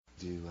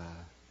Do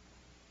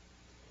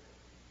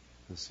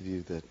those of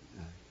you that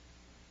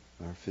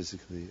are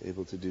physically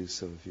able to do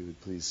so, if you would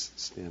please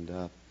stand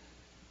up.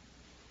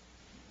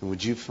 And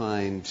would you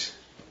find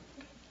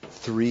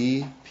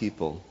 3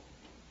 people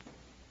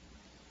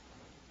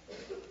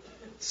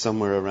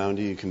somewhere around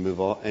you? You can move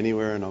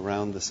anywhere and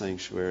around the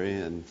sanctuary.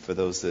 And for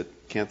those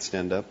that can't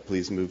stand up,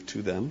 please move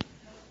to them.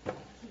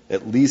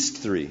 At least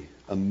 3,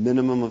 a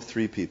minimum of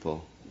 3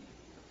 people.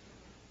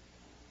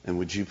 And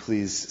would you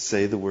please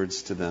say the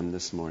words to them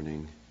this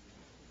morning?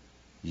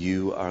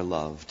 You are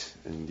loved.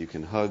 And you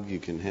can hug, you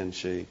can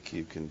handshake,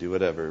 you can do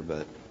whatever,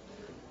 but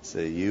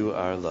say, you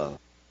are loved.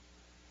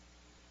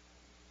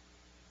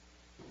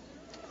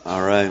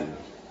 All right.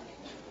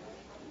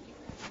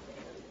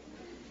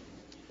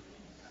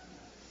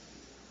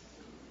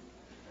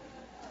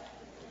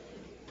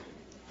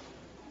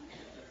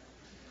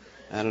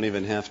 I don't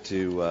even have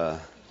to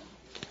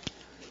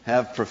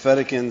have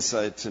prophetic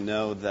insight to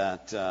know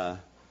that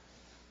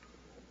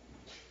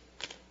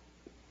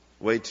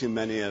way too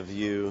many of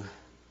you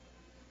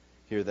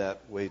hear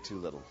that way too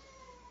little.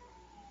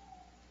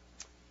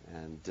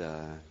 And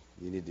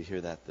you need to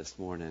hear that this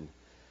morning.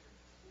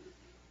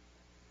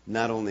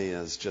 Not only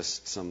as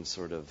just some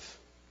sort of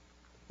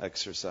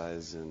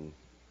exercise in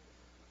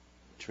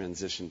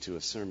transition to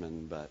a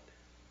sermon, but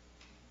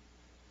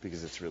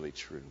because it's really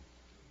true.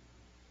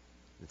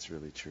 It's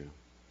really true.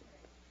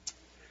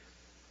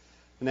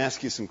 I'm going to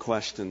ask you some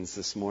questions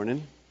this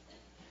morning.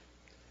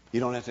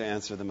 You don't have to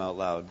answer them out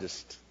loud.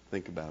 Just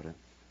think about it.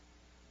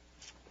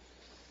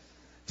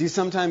 Do you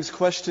sometimes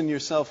question your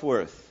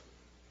self-worth?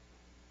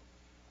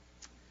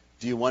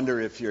 Do you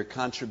wonder if your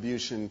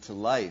contribution to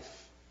life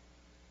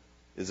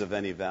is of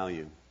any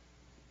value?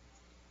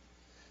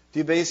 Do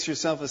you base your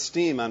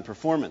self-esteem on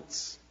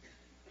performance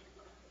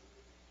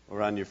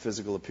or on your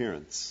physical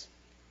appearance?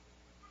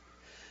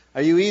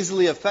 Are you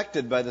easily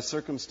affected by the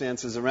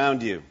circumstances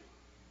around you?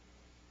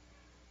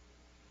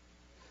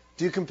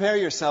 Do you compare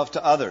yourself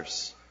to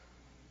others?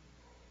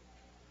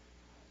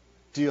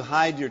 Do you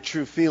hide your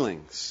true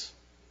feelings?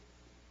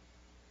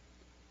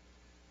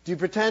 Do you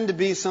pretend to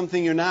be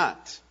something you're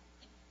not?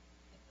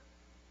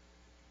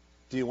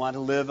 Do you want to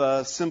live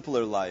a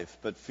simpler life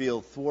but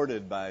feel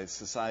thwarted by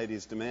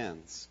society's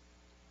demands?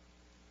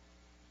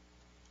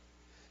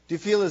 Do you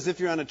feel as if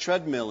you're on a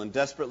treadmill and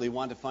desperately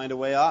want to find a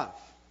way off?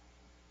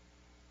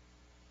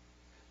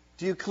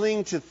 Do you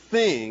cling to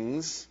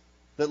things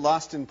that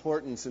lost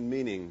importance and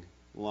meaning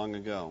long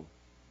ago?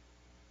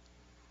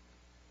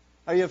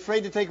 Are you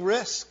afraid to take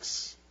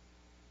risks?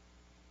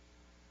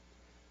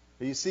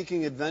 Are you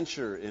seeking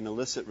adventure in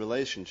illicit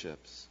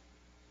relationships?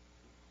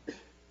 Do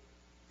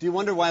you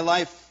wonder why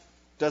life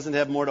doesn't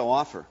have more to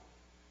offer?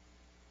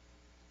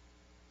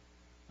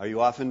 Are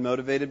you often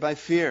motivated by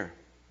fear?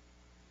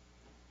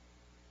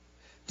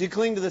 Do you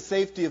cling to the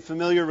safety of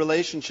familiar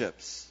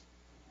relationships?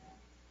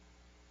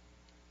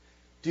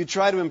 Do you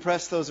try to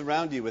impress those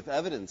around you with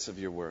evidence of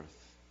your worth?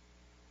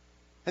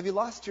 Have you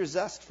lost your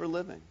zest for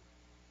living?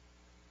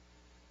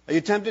 Are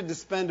you tempted to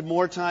spend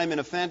more time in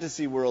a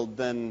fantasy world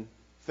than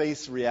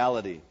face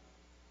reality?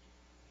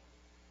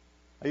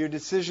 Are your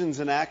decisions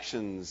and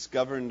actions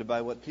governed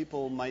by what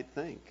people might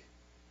think?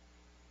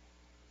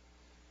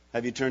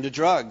 Have you turned to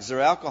drugs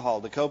or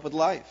alcohol to cope with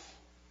life?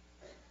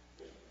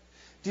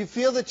 Do you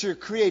feel that your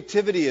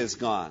creativity is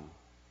gone?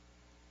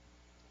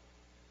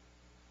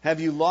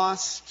 Have you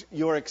lost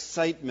your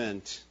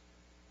excitement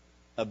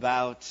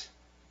about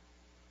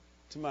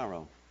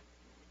tomorrow?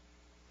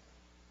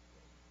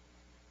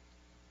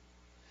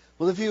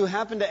 Well, if you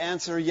happen to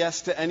answer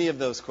yes to any of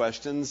those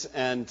questions,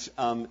 and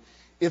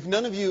if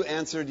none of you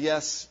answered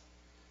yes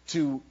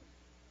to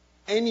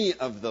any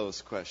of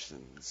those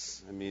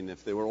questions, I mean,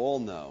 if they were all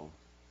no,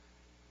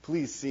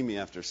 please see me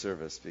after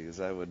service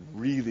because I would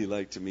really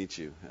like to meet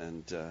you.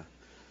 And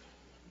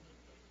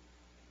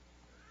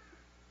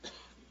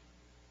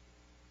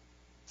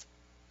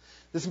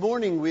this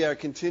morning we are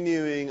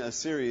continuing a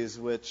series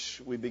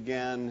which we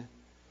began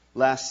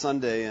last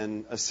Sunday,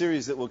 and a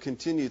series that will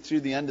continue through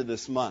the end of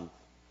this month.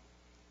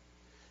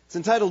 It's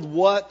entitled,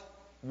 What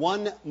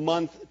 1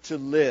 Month to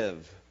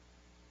Live?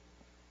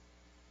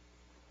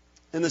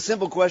 And the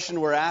simple question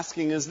we're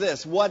asking is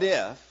this: What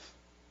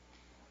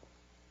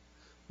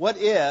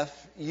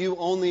if you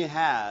only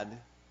had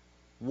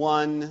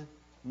 1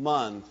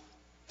 month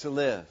to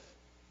live?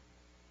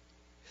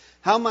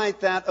 How might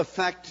that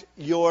affect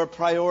your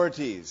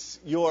priorities,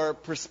 your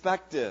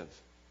perspective,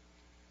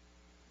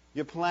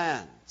 your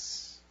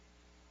plans?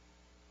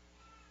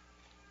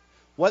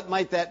 What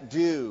might that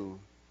do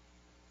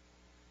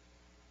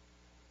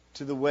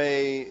to the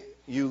way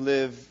you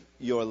live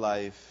your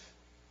life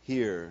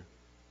here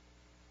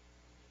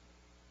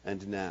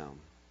and now?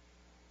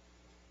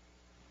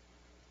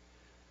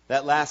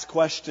 That last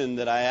question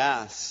that I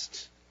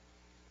asked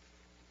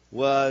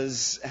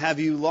was, have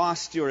you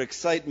lost your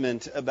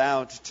excitement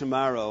about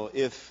tomorrow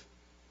if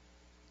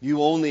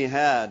you only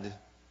had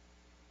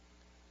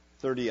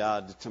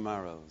 30-odd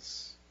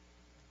tomorrows?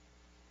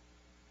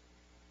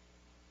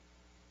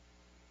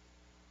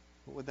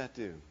 What would that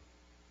do?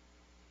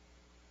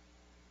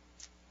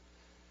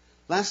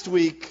 Last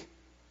week,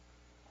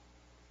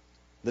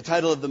 the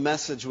title of the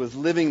message was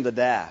Living the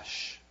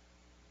Dash.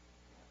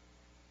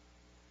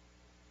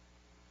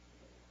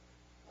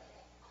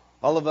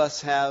 All of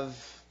us have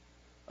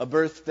a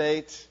birth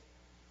date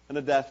and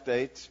a death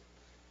date.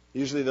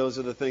 Usually those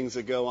are the things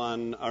that go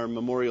on our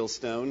memorial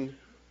stone.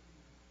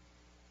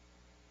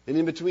 And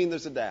in between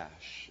there's a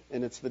dash,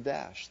 and it's the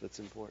dash that's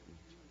important.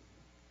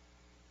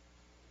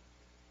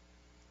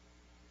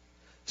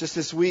 Just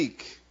this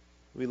week,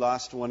 we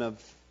lost one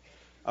of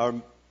our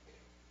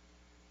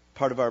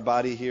part of our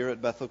body here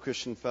at Bethel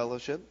Christian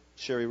Fellowship,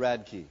 Sherry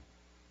Radke.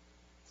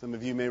 Some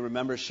of you may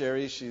remember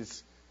Sherry.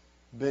 She's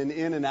been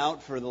in and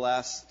out for the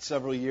last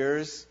several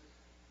years,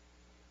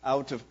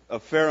 out a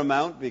fair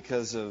amount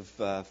because of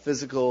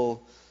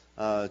physical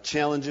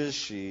challenges.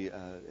 She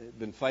had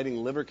been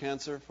fighting liver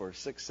cancer for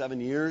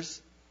 6-7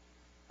 years.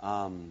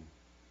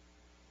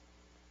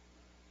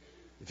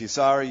 If you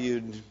saw her,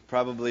 you'd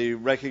probably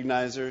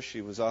recognize her.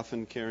 She was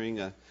often carrying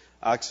an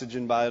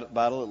oxygen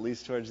bottle, at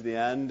least towards the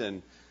end,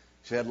 and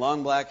she had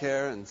long black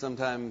hair, and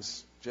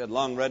sometimes she had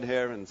long red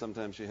hair, and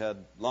sometimes she had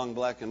long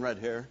black and red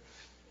hair.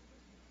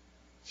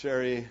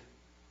 Sherry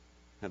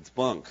had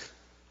spunk.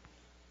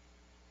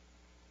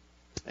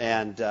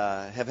 And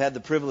have had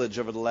the privilege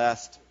over the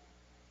last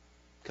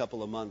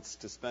couple of months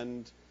to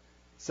spend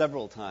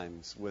several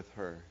times with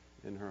her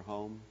in her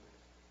home,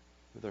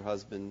 with her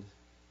husband,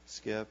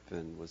 Skip,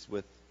 and was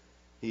with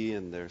he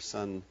and their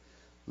son,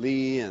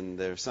 Lee, and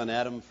their son,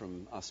 Adam,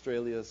 from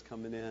Australia is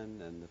coming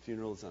in, and the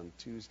funeral's on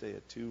Tuesday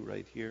at 2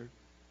 right here.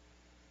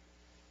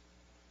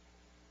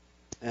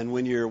 And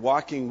when you're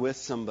walking with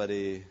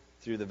somebody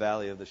through the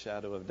valley of the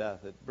shadow of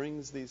death, it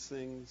brings these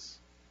things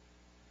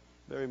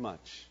very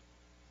much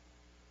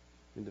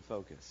into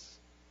focus.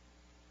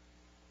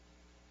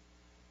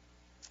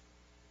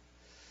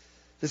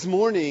 This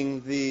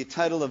morning, the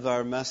title of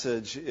our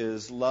message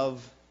is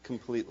Love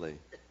Completely.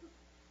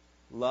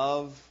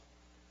 Love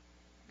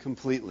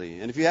Completely.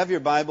 And if you have your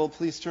Bible,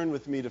 please turn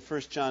with me to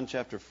 1 John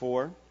chapter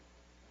 4.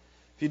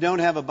 If you don't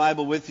have a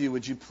Bible with you,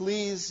 would you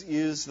please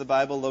use the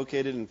Bible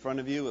located in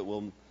front of you? It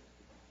will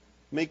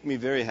make me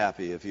very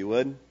happy if you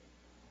would.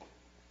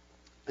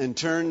 And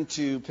turn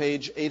to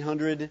page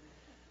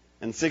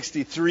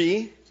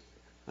 863,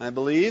 I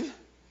believe.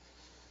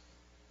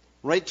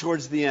 Right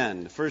towards the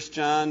end. 1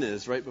 John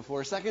is right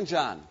before 2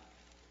 John,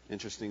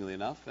 interestingly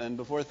enough, and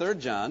before 3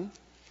 John,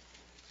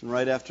 and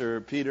right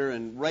after Peter,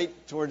 and right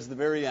towards the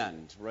very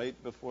end, right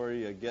before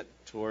you get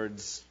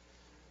towards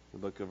the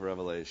book of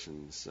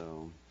Revelation.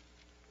 So,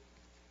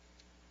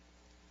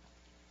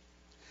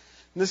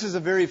 this is a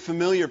very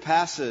familiar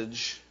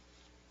passage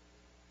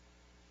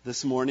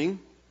this morning.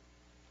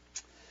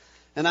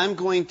 And I'm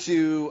going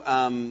to,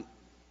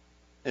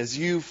 as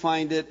you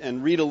find it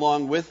and read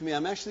along with me,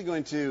 I'm actually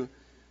going to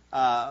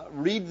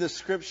read the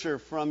scripture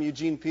from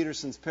Eugene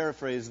Peterson's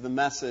paraphrase, The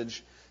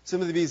Message.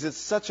 Some of these, it's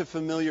such a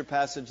familiar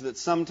passage that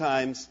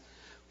sometimes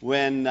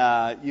when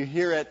you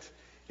hear it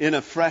in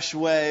a fresh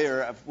way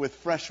or with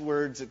fresh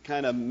words, it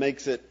kind of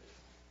makes it,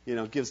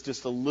 gives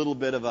just a little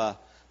bit of a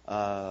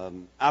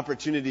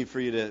opportunity for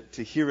you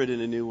to hear it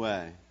in a new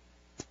way.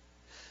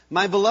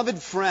 My beloved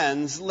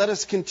friends, let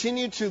us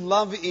continue to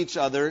love each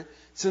other,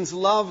 since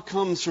love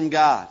comes from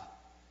God.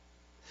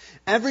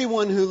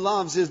 Everyone who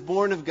loves is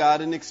born of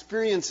God and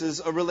experiences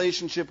a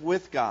relationship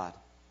with God.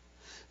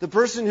 The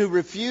person who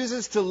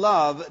refuses to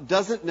love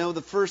doesn't know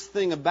the first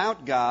thing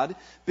about God,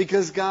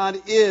 because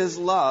God is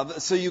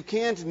love, so you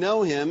can't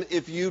know Him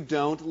if you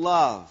don't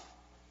love.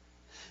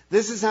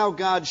 This is how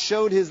God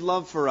showed His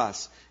love for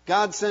us.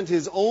 God sent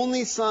His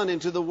only Son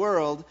into the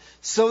world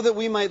so that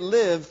we might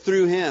live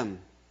through Him.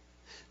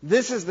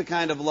 This is the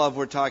kind of love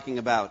we're talking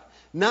about.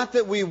 Not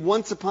that we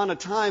once upon a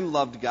time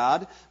loved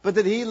God, but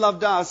that He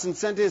loved us and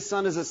sent His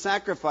Son as a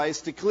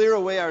sacrifice to clear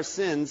away our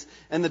sins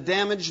and the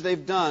damage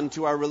they've done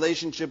to our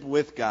relationship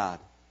with God.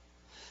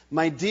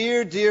 My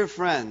dear, dear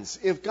friends,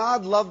 if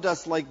God loved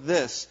us like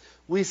this,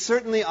 we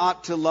certainly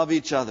ought to love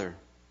each other.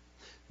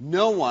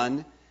 No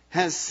one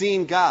has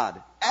seen God,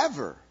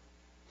 ever.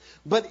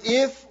 But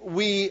if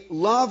we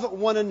love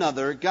one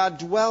another, God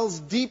dwells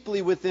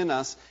deeply within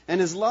us,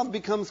 and His love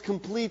becomes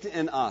complete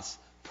in us.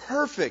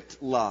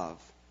 Perfect love.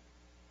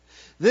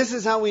 This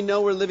is how we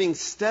know we're living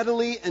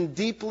steadily and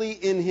deeply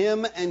in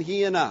Him and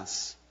He in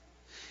us.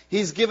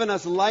 He's given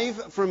us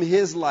life from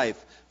His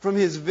life, from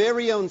His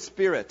very own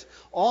Spirit.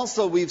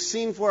 Also, we've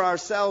seen for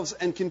ourselves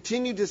and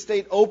continue to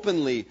state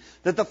openly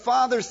that the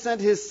Father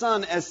sent His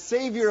Son as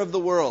Savior of the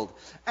world.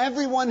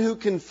 Everyone who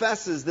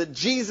confesses that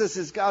Jesus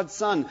is God's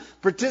Son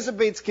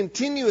participates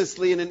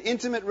continuously in an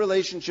intimate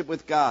relationship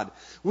with God.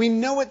 We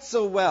know it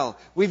so well.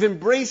 We've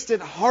embraced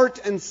it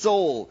heart and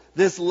soul,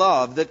 this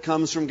love that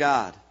comes from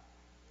God.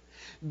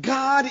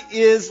 God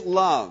is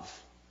love.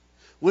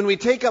 When we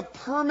take up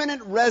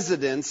permanent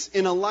residence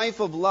in a life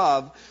of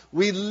love,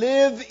 we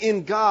live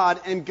in God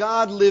and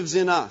God lives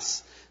in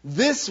us.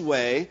 This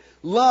way,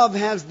 love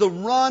has the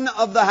run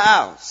of the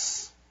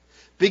house,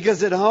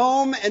 because at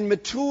home and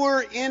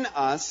mature in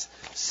us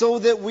so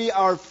that we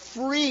are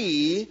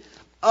free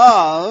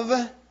of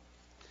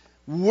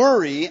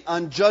worry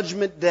on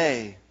Judgment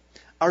Day.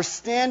 Our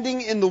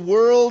standing in the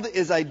world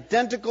is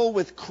identical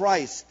with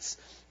Christ's.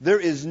 There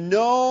is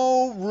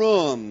no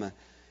room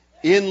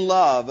in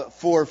love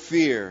for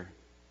fear.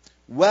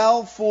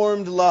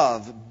 Well-formed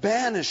love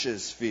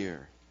banishes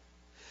fear.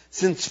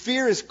 Since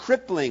fear is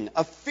crippling,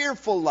 a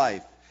fearful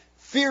life,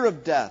 fear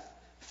of death,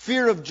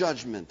 fear of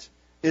judgment,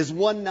 is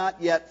one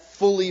not yet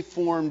fully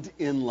formed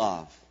in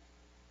love.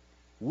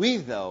 We,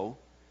 though,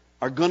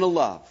 are going to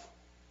love.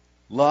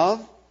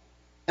 Love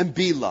and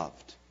be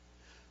loved.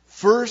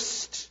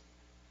 First,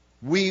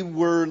 we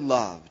were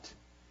loved.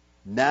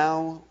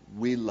 Now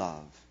we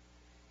love.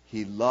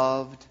 He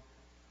loved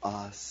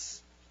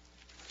us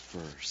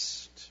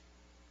first.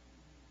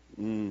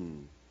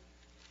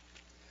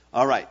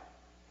 All right.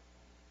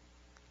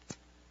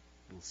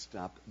 We'll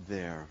stop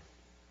there.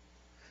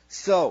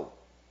 So,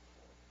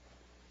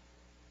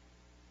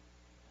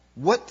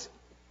 what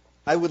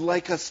I would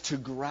like us to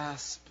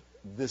grasp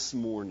this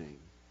morning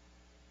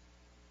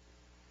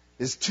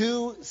is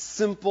two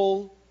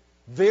simple,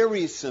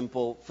 very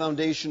simple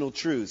foundational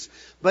truths.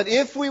 But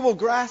if we will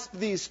grasp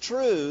these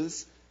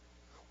truths,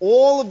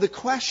 all of the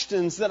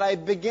questions that I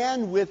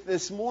began with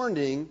this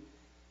morning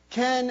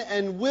can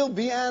and will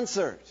be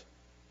answered.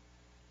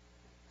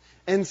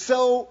 And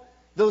so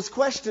those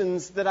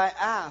questions that I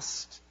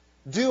asked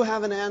do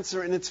have an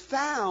answer, and it's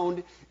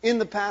found in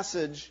the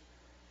passage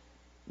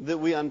that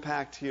we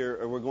unpacked here,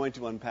 or we're going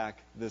to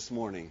unpack this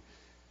morning.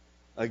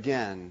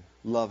 Again,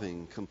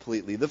 loving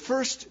completely. The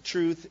first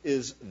truth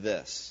is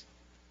this: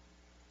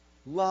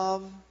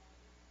 love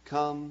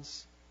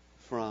comes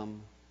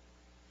from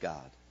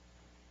God.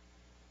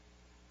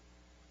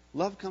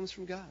 Love comes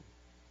from God.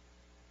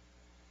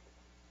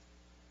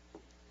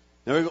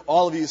 Now,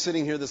 all of you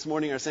sitting here this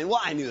morning are saying,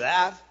 well, I knew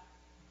that.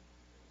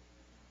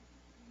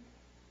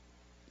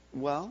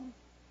 Well,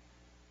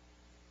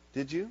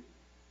 did you?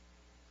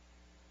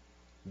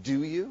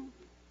 Do you?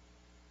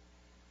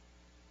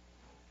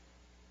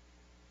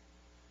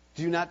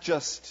 Do you not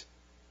just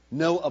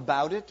know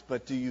about it,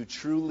 but do you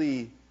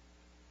truly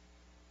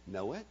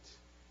know it?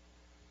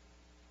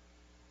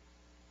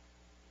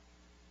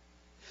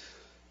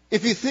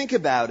 If you think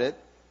about it,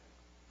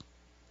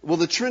 well,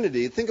 the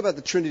Trinity, think about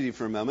the Trinity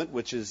for a moment,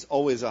 which is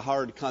always a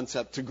hard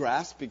concept to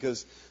grasp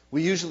because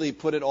we usually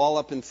put it all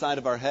up inside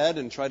of our head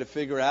and try to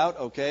figure out,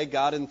 okay,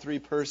 God in three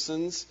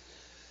persons,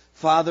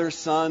 Father,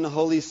 Son,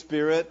 Holy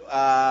Spirit.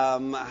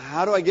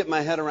 How do I get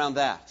my head around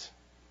that?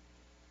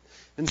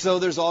 And so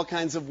there's all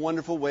kinds of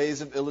wonderful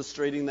ways of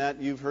illustrating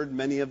that. You've heard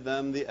many of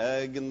them, the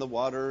egg and the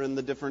water and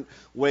the different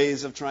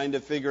ways of trying to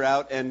figure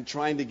out and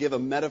trying to give a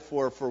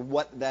metaphor for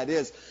what that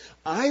is.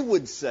 I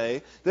would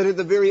say that at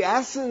the very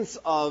essence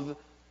of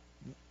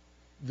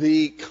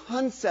the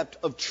concept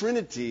of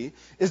Trinity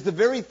is the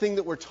very thing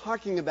that we're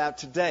talking about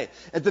today.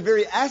 At the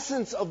very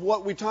essence of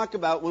what we talk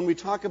about when we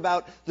talk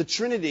about the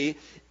Trinity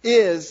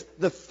is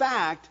the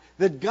fact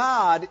that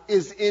God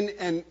is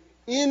in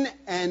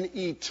an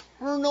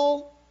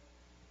eternal,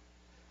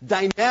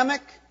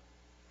 dynamic,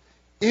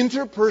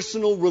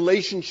 interpersonal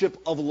relationship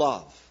of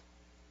love.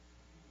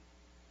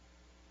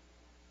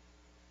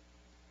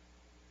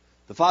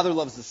 The Father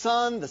loves the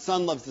Son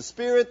loves the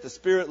Spirit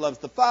loves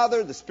the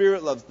Father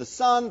loves the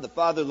Son, the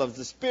Father loves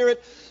the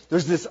Spirit.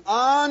 There's this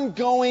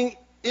ongoing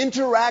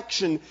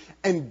interaction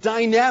and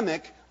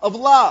dynamic of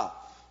love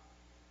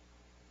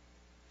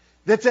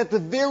that's at the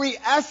very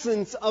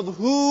essence of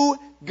who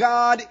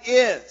God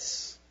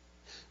is.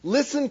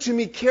 Listen to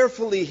me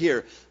carefully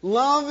here.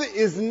 Love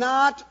is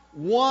not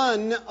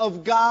one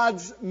of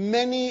God's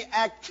many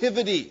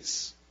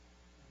activities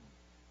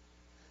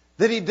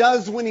that He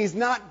does when He's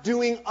not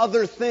doing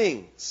other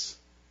things.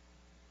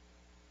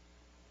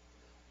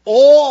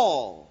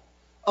 All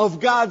of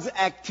God's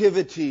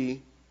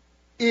activity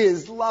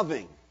is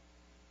loving.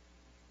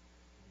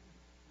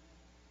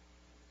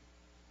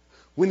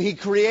 When He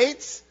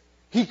creates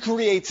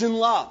in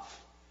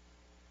love.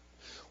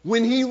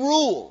 When He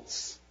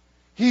rules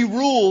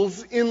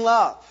in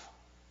love.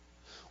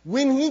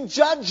 When He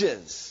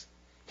judges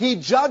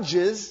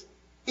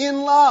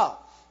in love.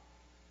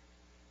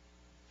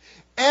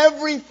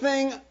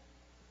 Everything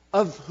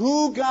of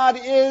who God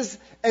is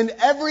and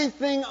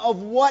everything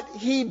of what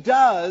He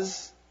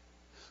does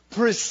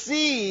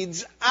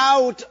proceeds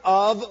out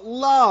of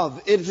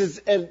love. It's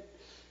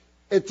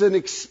an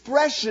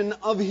expression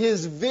of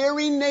His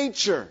very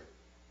nature.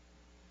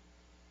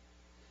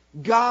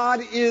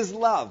 God is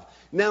love.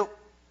 Now,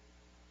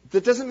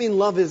 that doesn't mean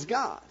love is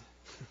God.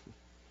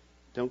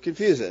 Don't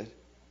confuse it.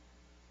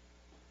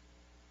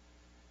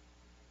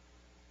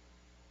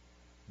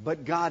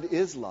 But God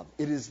is love.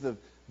 It is the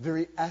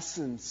very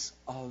essence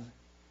of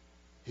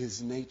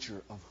His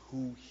nature, of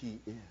who He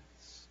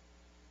is.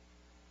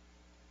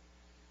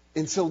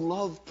 And so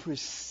love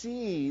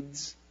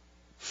proceeds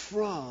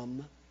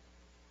from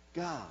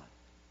God.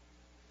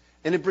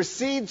 And it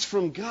proceeds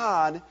from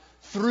God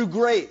through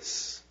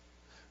grace.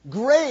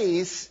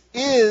 Grace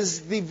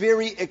is the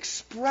very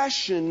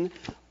expression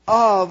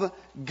of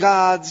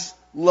God's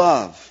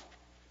love.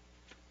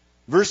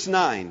 Verse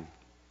 9,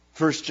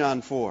 1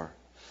 John 4.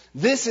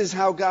 This is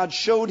how God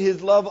showed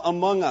His love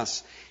among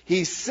us.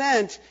 He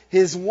sent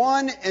His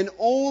one and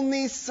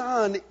only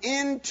Son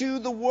into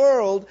the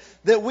world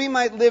that we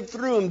might live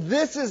through Him.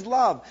 This is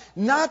love.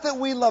 Not that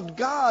we loved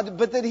God,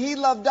 but that He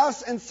loved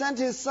us and sent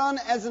His Son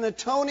as an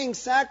atoning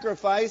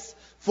sacrifice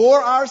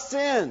for our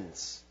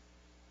sins.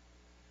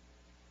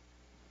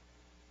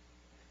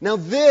 Now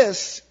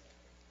this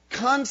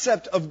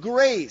concept of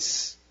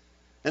grace,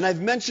 and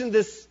I've mentioned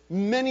this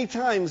many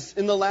times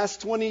in the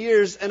last 20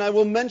 years, and I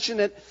will mention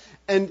it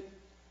and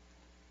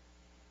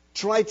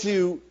try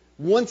to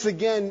once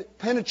again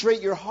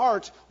penetrate your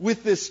heart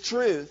with this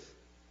truth.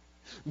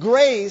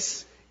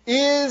 Grace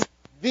is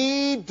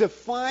the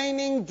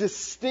defining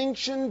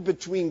distinction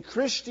between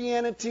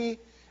Christianity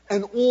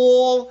and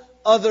all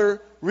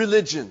other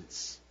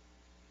religions.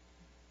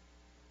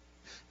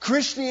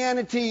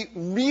 Christianity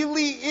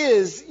really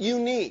is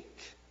unique.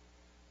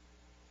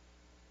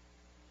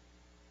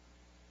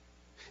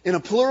 In a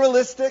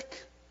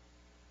pluralistic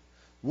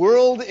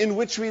world in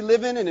which we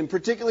live in, and in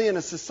particularly in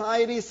a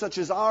society such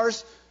as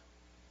ours,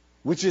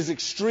 which is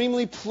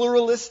extremely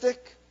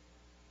pluralistic,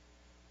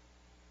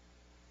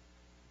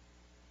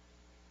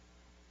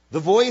 the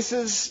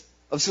voices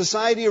of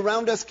society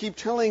around us keep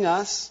telling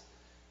us,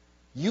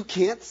 you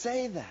can't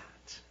say that.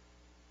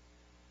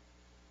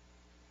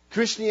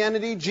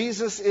 Christianity,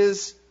 Jesus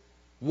is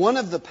one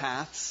of the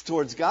paths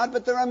towards God,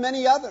 but there are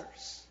many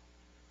others.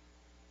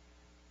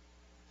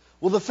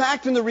 Well, the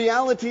fact and the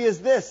reality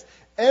is this: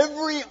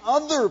 every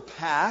other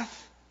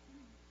path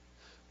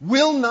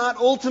will not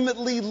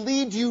ultimately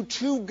lead you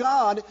to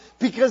God,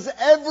 because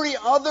every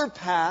other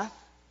path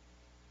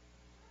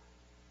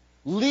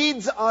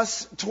leads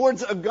us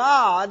towards a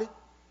God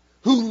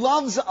who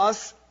loves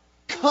us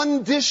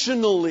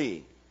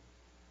conditionally.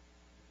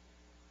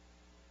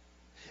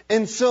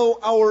 And so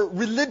our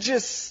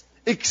religious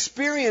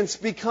experience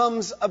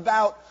becomes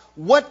about,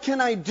 what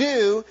can I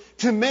do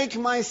to make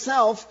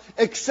myself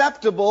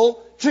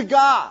acceptable to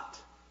God?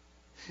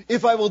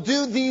 If I will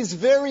do these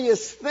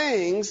various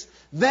things,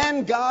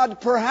 then God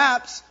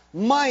perhaps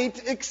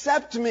might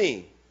accept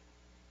me.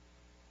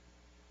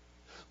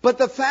 But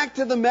the fact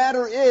of the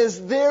matter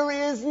is, there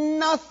is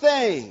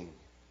nothing.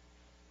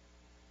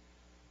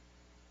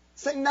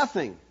 Say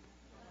nothing.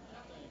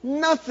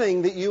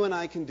 Nothing that you and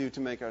I can do to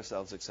make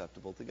ourselves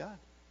acceptable to God.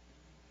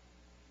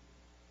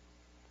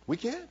 We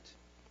can't.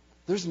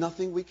 There's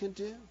nothing we can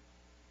do.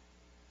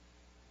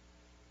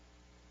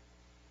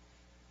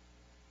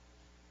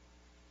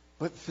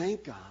 But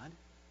thank God,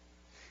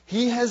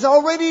 He has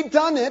already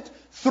done it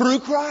through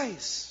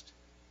Christ.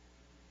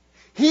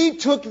 He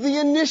took the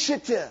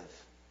initiative.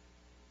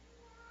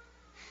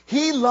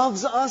 He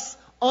loves us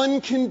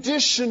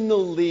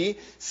unconditionally,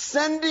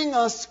 sending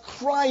us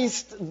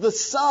Christ the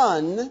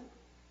Son,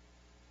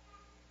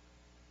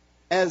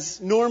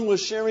 as Norm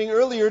was sharing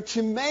earlier,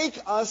 to make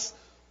us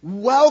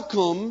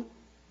welcome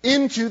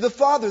into the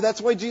Father.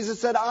 That's why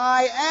Jesus said,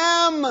 I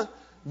am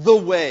the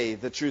way,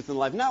 the truth, and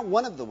life. Not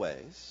one of the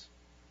ways,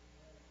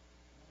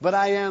 but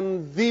I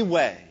am the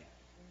way,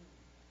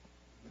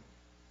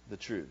 the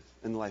truth,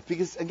 and the life.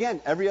 Because, again,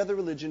 every other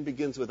religion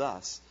begins with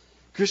us.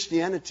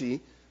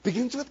 Christianity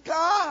begins with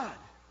God.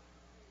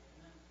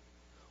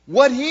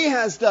 What He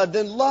has done,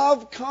 then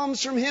love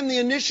comes from Him. The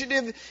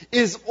initiative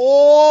is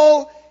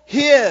all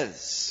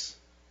His.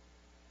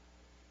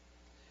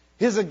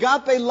 His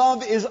agape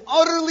love is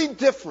utterly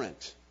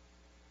different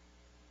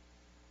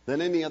than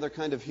any other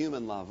kind of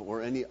human love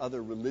or any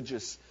other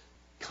religious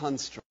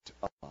construct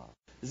of love.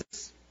 Is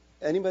this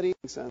anybody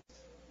making sense?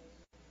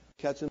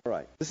 Catching? All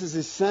right. This is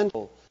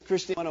essential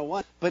Christianity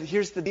 101. But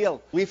here's the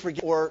deal. We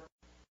forget, or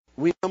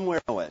we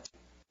somewhere know it.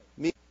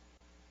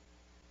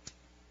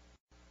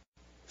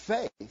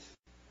 Faith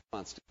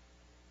wants to.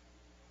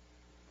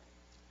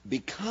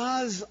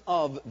 Because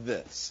of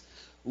this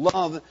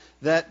love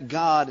that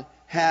God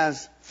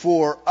has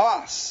for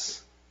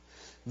us,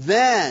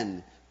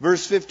 then,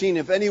 verse 15,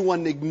 if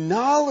anyone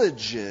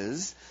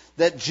acknowledges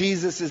that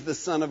Jesus is the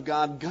Son of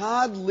God,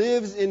 God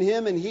lives in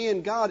Him and He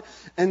in God.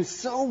 And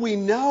so we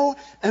know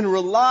and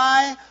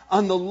rely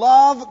on the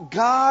love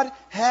God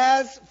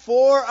has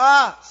for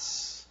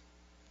us.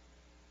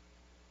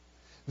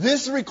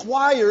 This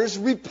requires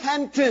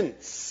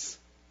repentance.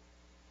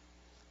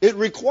 It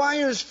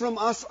requires from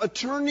us a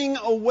turning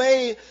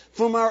away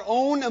from our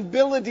own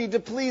ability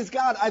to please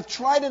God. I've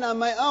tried it on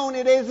my own.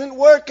 It isn't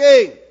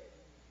working.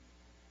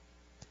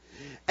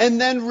 And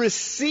then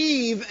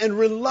receive and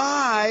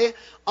rely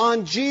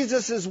on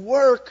Jesus'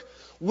 work,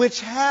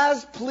 which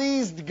has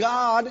pleased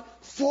God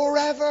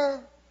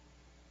forever.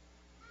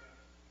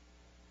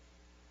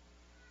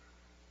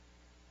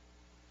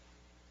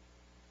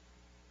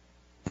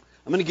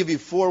 I'm going to give you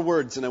 4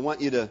 words, and I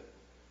want you to,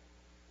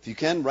 if you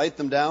can, write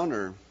them down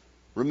or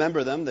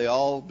remember them. They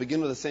all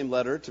begin with the same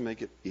letter to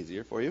make it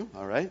easier for you.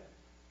 All right?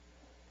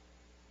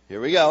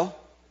 Here we go.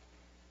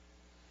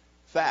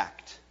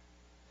 Fact.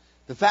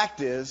 The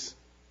fact is,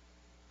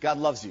 God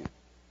loves you.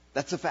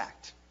 That's a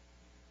fact.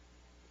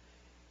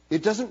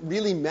 It doesn't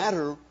really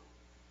matter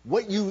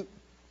what you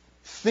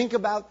think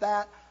about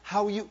that,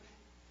 how you...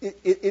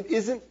 it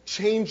isn't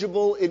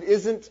changeable. It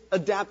isn't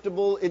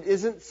adaptable. It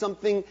isn't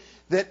something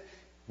that,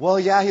 well,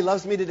 yeah, he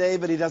loves me today,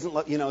 but he doesn't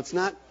love, it's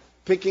not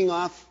picking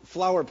off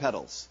flower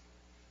petals.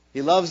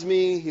 He loves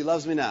me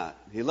not.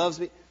 He loves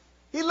me.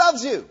 He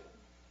loves you.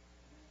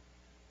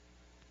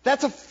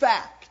 That's a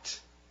fact.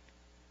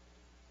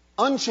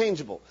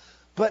 Unchangeable.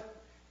 But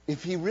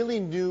if he really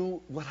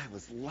knew what I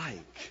was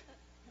like,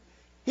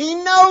 he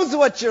knows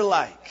what you're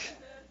like.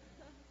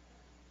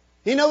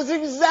 He knows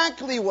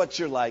exactly what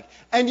you're like.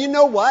 And you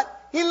know what?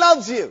 He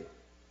loves you.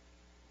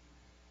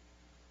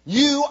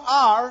 You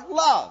are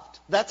loved.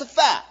 That's a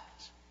fact.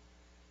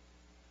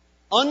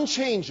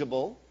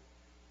 Unchangeable,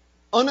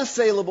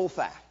 unassailable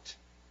fact.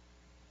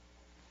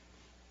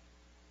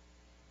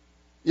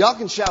 Y'all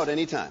can shout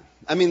anytime.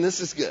 I mean, this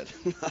is good.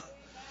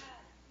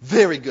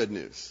 Very good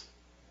news.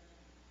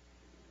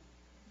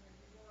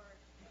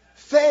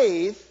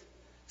 Faith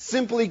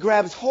simply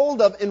grabs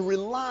hold of and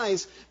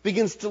relies,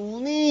 begins to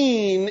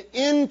lean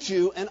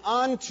into and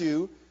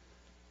onto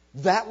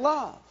that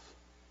love.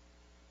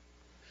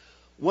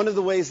 One of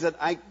the ways that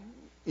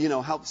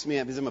helps me,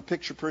 because I'm a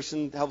picture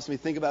person, helps me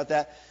think about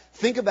that.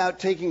 Think about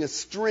taking a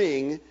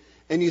string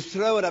and you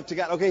throw it up to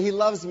God. Okay, he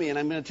loves me, and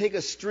I'm going to take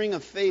a string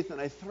of faith and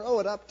I throw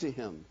it up to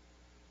him.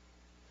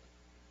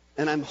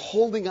 And I'm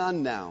holding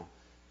on now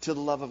to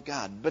the love of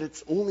God, but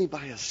it's only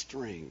by a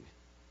string.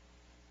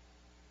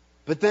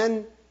 But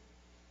then,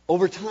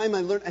 over time,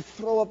 I learned, I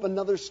throw up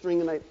another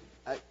string and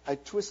I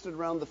twist it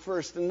around the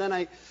first, and then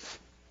I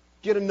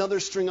get another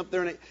string up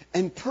there,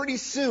 and pretty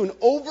soon,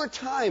 over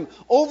time,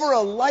 over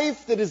a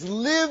life that is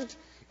lived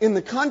in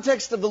the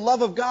context of the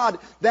love of God,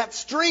 that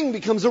string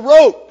becomes a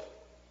rope.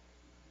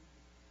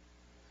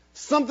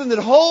 Something that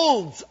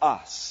holds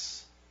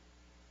us.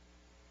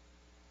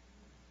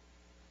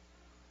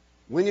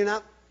 When you're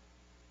not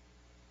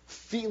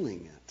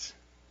feeling it.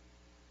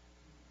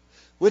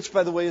 Which,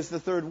 by the way, is the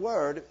third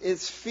word.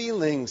 It's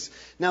feelings.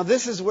 Now,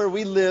 this is where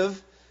we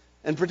live,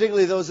 and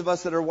particularly those of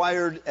us that are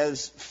wired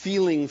as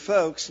feeling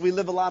folks, we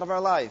live a lot of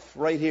our life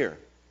right here.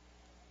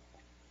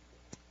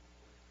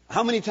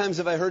 How many times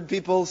have I heard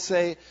people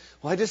say,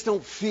 well, I just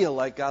don't feel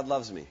like God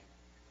loves me?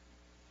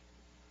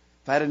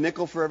 If I had a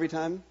nickel for every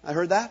time I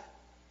heard that,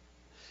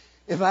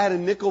 if I had a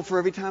nickel for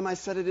every time I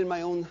said it in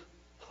my own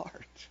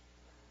heart,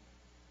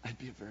 I'd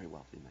be a very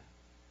wealthy man.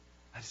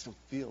 I just don't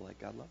feel like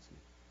God loves me.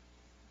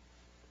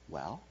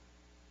 Well,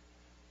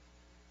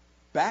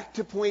 back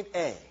to point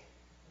A.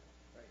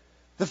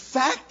 The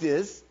fact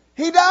is,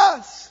 he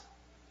does.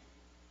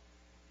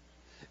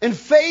 And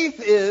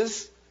faith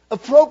is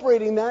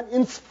appropriating that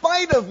in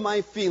spite of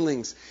my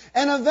feelings.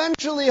 And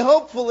eventually,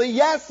 hopefully,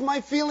 yes,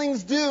 my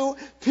feelings do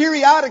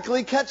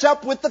periodically catch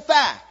up with the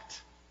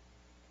fact.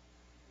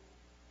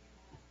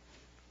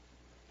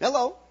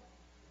 Hello?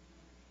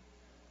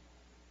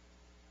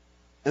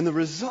 And the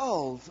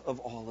result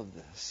of all of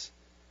this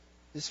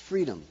is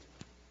freedom.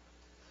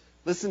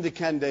 Listen to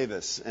Ken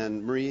Davis.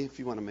 And Marie, if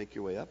you want to make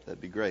your way up,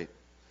 that'd be great.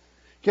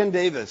 Ken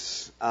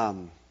Davis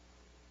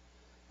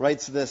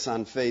writes this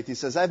on faith. He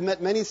says, I've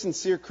met many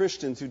sincere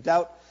Christians who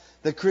doubt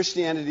that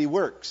Christianity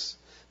works.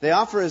 They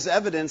offer as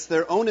evidence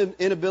their own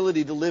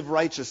inability to live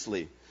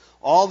righteously.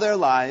 All their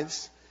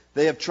lives,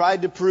 they have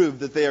tried to prove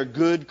that they are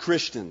good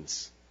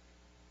Christians.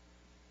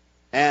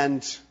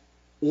 And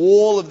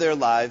all of their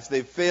lives,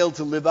 they've failed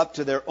to live up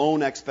to their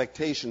own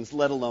expectations,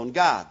 let alone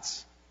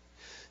God's.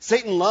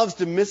 Satan loves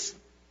to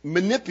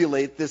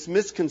manipulate this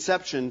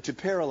misconception to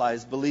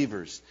paralyze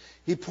believers.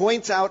 He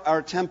points out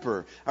our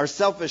temper, our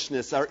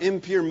selfishness, our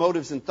impure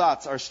motives and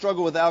thoughts, our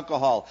struggle with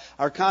alcohol,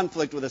 our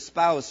conflict with a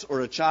spouse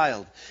or a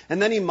child.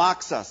 And then he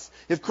mocks us.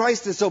 If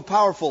Christ is so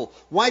powerful,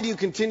 why do you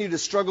continue to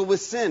struggle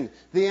with sin?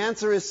 The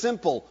answer is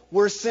simple.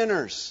 We're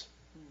sinners.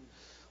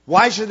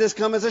 Why should this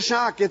come as a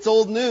shock? It's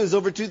old news,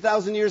 over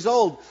 2,000 years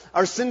old.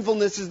 Our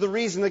sinfulness is the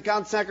reason that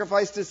God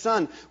sacrificed His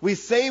Son. We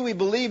say we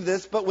believe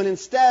this, but when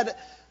instead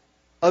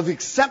of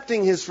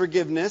accepting His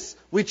forgiveness,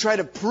 we try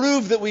to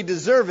prove that we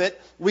deserve it,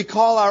 we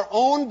call our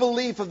own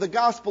belief of the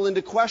gospel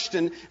into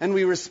question, and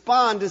we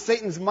respond to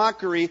Satan's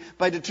mockery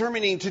by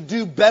determining to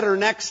do better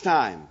next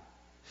time.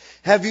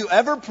 Have you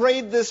ever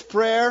prayed this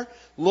prayer,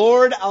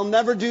 Lord, I'll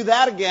never do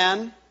that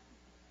again?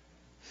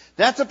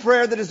 That's a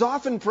prayer that is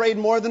often prayed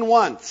more than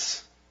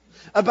once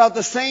about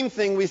the same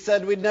thing we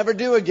said we'd never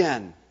do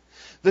again.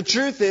 The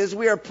truth is,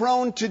 we are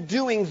prone to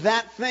doing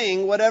that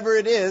thing, whatever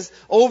it is,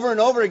 over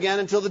and over again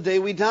until the day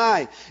we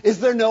die.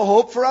 Is there no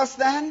hope for us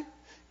then?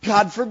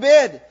 God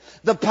forbid.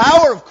 The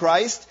power of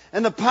Christ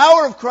and the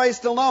power of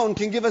Christ alone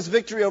can give us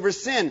victory over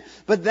sin.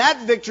 But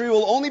that victory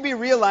will only be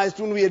realized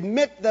when we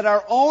admit that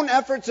our own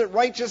efforts at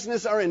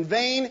righteousness are in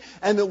vain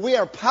and that we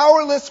are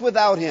powerless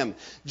without Him.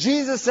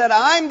 Jesus said,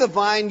 I'm the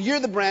vine, you're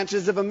the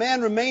branches. If a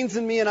man remains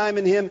in me and I'm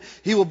in him,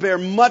 he will bear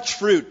much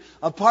fruit.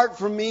 Apart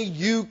from me,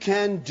 you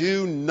can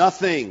do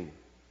nothing.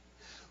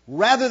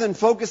 Rather than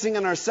focusing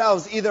on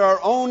ourselves, either our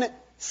own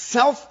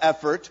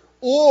self-effort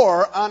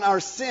or on our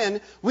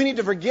sin, we need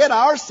to forget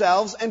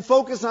ourselves and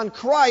focus on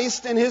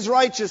Christ and His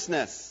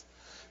righteousness.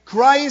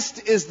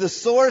 Christ is the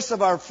source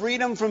of our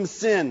freedom from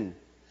sin.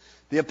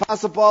 The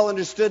Apostle Paul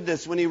understood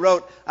this when he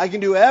wrote, I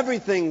can do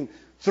everything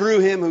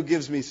through him who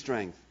gives me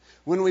strength.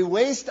 When we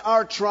waste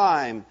our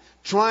time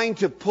trying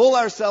to pull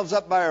ourselves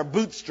up by our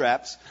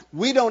bootstraps,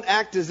 we don't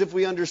act as if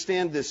we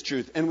understand this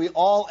truth. And we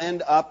all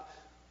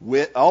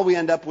we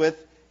end up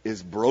with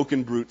is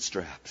broken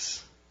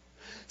bootstraps.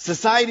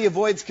 Society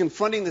avoids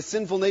confronting the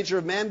sinful nature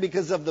of man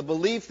because of the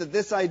belief that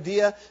this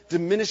idea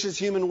diminishes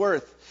human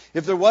worth.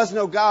 If there was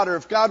no God, or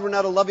if God were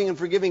not a loving and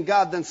forgiving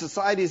God, then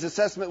society's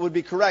assessment would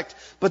be correct.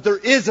 But there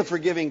is a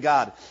forgiving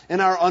God, and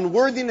our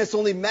unworthiness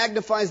only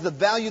magnifies the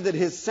value that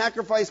His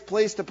sacrifice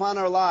placed upon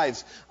our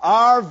lives.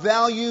 Our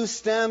value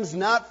stems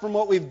not from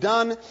what we've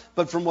done,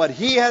 but from what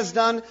He has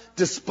done,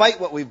 despite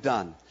what we've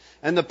done.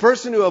 And the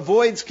person who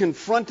avoids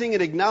confronting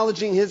and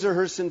acknowledging his or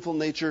her sinful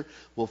nature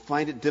will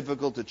find it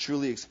difficult to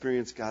truly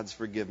experience God's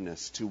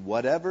forgiveness. To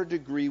whatever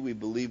degree we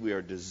believe we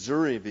are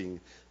deserving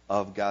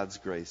of God's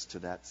grace, to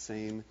that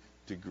same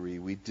degree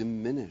we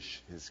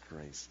diminish His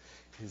grace.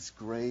 His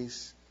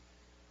grace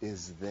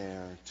is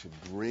there to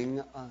bring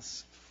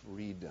us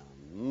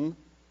freedom.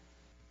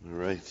 All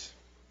right.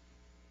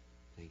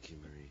 Thank you,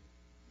 Marie.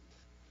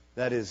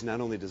 That is,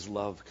 not only does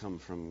love come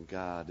from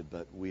God,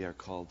 but we are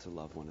called to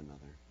love one another.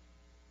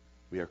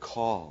 We are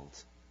called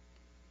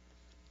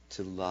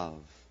to love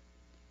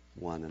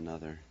one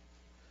another.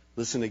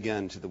 Listen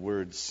again to the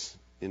words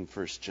in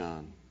 1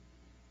 John.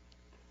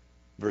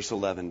 Verse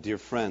 11, Dear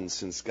friends,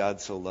 since God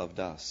so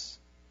loved us,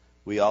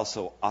 we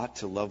also ought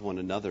to love one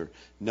another.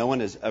 No one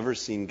has ever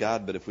seen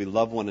God, but if we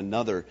love one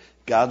another,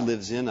 God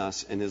lives in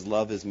us, and His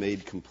love is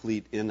made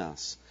complete in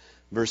us.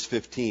 Verse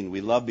 15,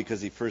 we love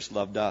because He first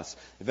loved us.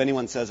 If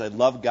anyone says, I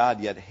love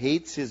God, yet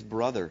hates his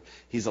brother,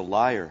 he's a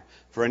liar.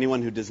 For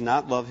anyone who does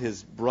not love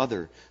his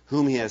brother,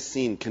 whom he has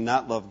seen,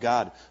 cannot love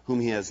God, whom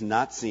he has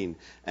not seen.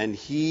 And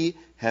He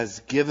has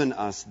given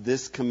us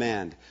this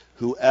command,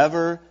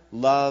 whoever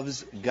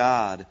loves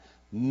God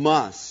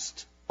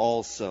must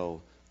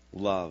also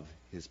love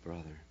his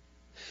brother.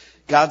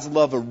 God's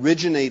love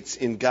originates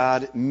in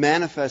God,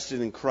 manifested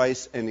in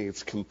Christ, and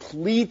it's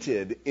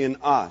completed in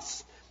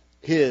us,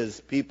 His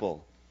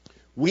people.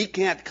 We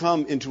can't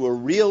come into a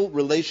real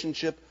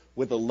relationship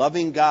with a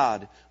loving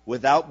God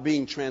without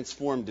being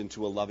transformed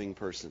into a loving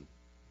person.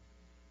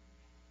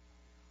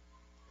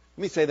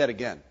 Let me say that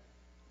again.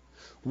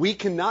 We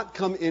cannot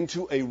come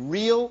into a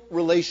real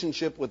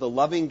relationship with a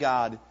loving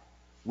God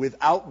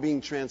without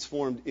being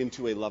transformed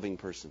into a loving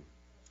person.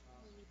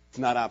 It's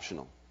not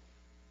optional.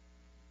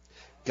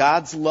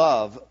 God's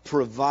love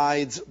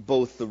provides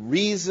both the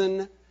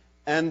reason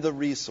and the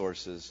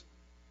resources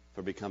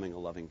for becoming a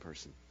loving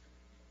person.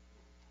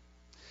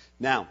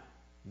 Now,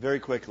 very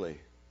quickly,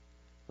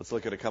 let's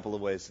look at a couple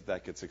of ways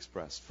that gets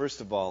expressed. First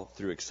of all,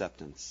 through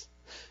acceptance.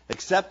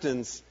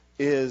 Acceptance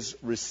is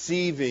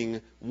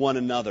receiving one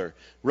another.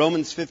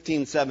 Romans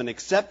 15:7,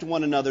 accept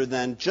one another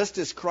then, just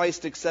as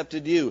Christ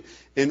accepted you,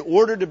 in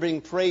order to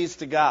bring praise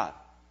to God.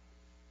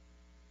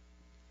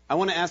 I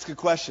want to ask a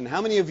question.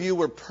 How many of you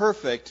were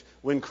perfect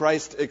when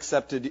Christ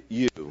accepted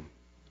you?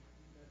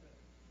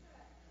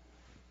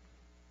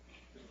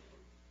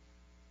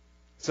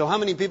 So how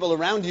many people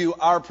around you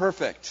are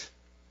perfect?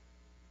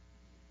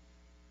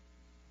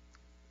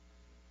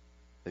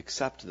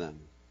 Accept them.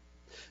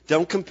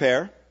 Don't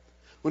compare.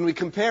 When we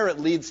compare, it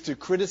leads to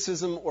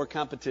criticism or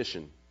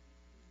competition.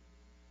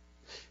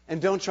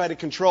 And don't try to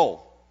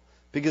control,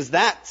 because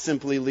that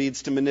simply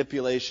leads to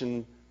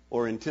manipulation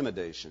or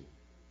intimidation.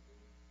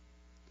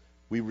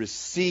 We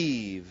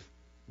receive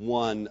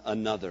one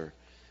another.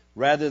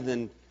 Rather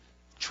than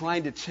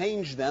trying to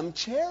change them,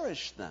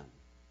 cherish them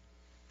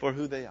for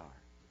who they are.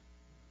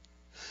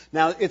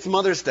 Now, it's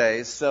Mother's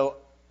Day, so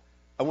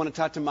I want to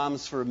talk to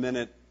moms for a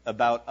minute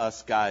about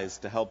us guys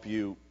to help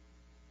you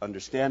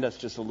understand us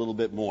just a little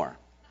bit more.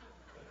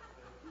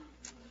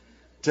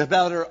 To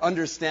better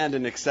understand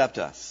and accept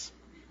us.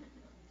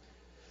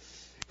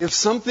 If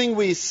something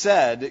we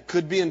said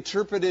could be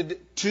interpreted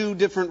two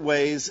different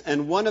ways,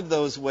 and one of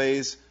those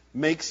ways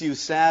makes you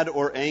sad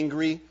or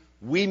angry,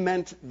 we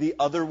meant the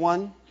other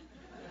one.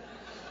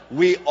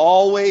 We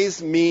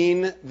always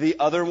mean the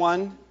other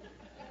one.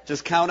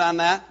 Just count on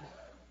that.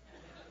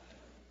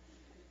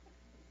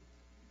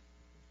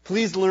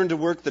 Please learn to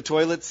work the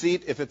toilet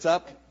seat. If it's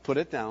up, put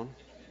it down.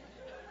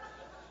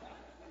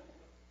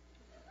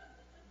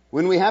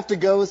 When we have to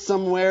go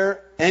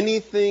somewhere,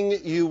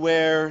 anything you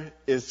wear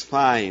is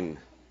fine.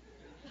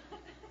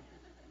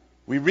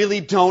 We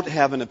really don't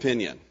have an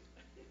opinion.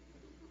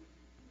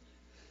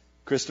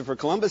 Christopher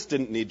Columbus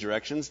didn't need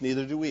directions,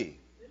 neither do we.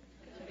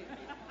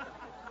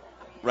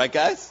 Right,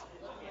 guys?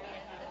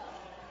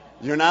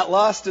 You're not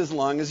lost as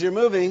long as you're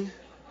moving.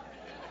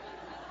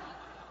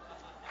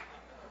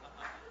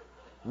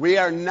 We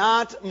are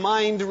not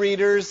mind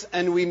readers,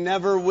 and we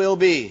never will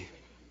be.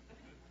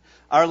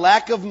 Our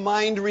lack of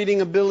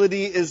mind-reading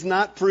ability is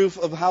not proof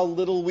of how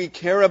little we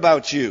care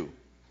about you.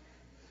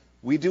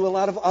 We do a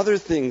lot of other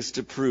things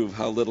to prove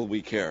how little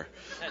we care.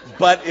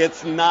 But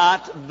it's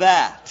not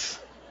that.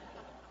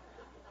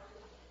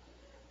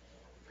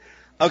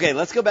 Okay,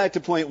 let's go back to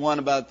point one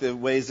about the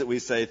ways that we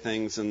say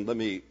things, and let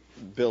me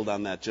build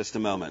on that just a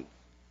moment.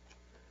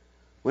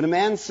 When a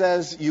man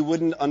says you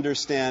wouldn't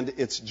understand,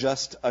 it's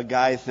just a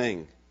guy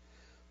thing,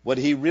 what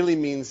he really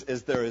means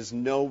is there is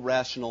no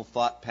rational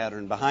thought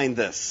pattern behind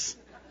this.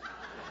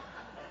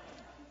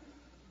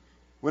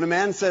 When a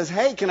man says,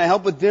 hey, can I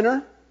help with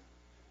dinner?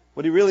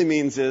 What he really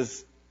means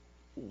is,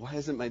 why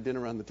isn't my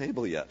dinner on the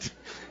table yet?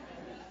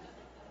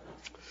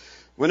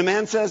 When a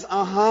man says,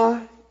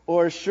 uh-huh,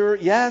 or sure,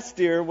 yes,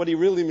 dear, what he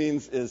really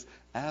means is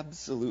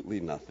absolutely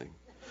nothing.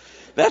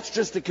 That's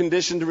just a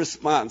conditioned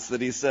response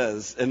that he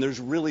says, and there's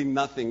really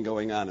nothing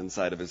going on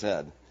inside of his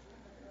head.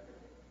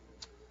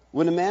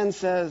 When a man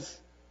says,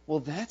 well,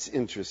 that's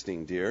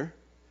interesting, dear,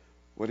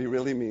 what he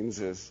really means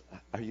is,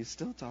 are you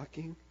still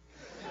talking?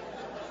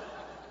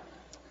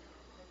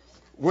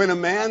 When a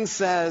man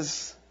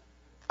says,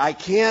 I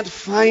can't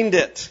find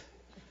it,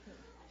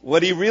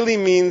 what he really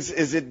means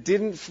is it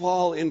didn't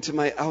fall into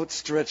my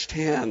outstretched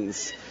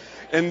hands,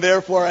 and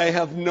therefore I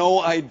have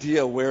no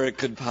idea where it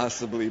could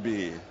possibly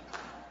be.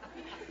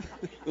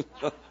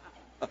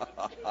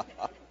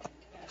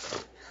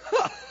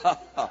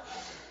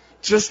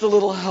 Just a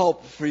little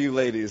help for you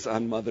ladies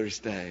on Mother's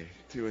Day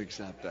to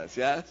accept us,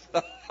 yes?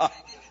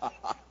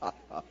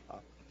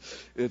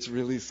 It's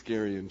really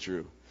scary and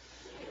true.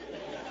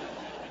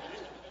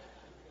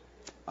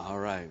 All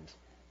right.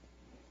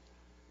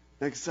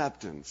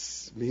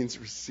 Acceptance means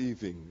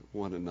receiving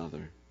one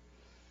another.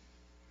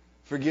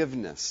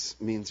 Forgiveness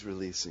means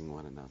releasing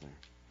one another.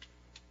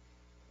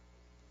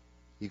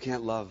 You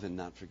can't love and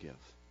not forgive.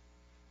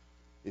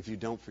 If you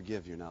don't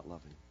forgive, you're not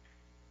loving.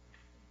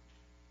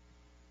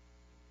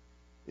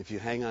 If you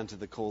hang on to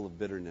the coal of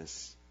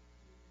bitterness,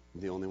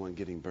 the only one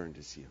getting burned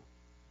is you.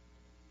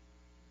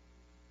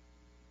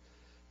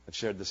 I've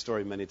shared this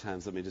story many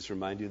times. Let me just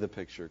remind you of the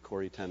picture.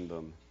 Corrie ten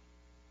Boom.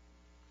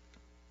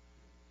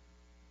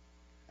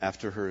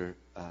 After her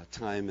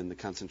time in the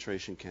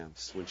concentration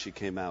camps, when she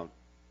came out,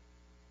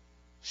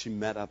 she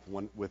met up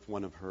with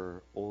one of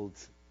her old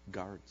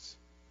guards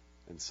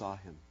and saw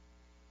him.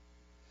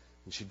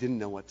 And she didn't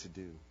know what to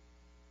do.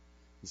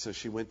 And so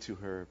she went to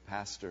her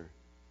pastor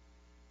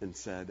and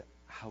said,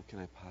 how can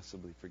I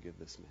possibly forgive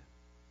this man?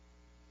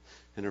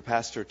 And her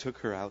pastor took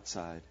her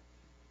outside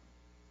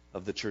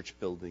of the church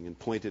building and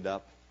pointed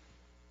up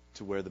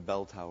to where the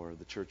bell tower of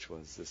the church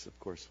was. This, of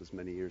course, was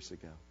many years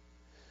ago.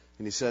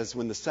 And he says,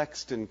 when the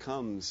sexton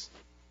comes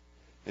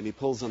and he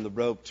pulls on the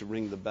rope to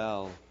ring the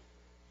bell,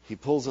 he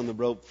pulls on the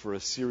rope for a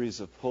series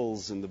of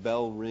pulls, and the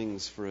bell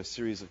rings for a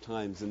series of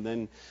times. And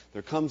then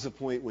there comes a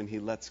point when he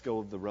lets go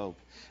of the rope.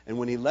 And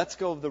when he lets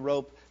go of the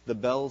rope, the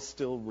bell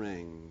still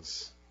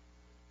rings,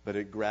 but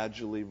it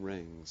gradually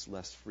rings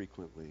less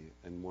frequently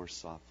and more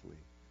softly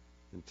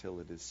until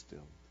it is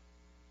stilled.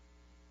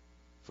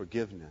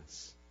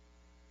 Forgiveness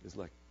is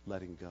like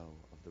letting go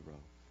of the rope.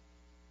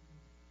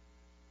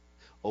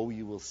 Oh,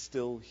 you will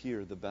still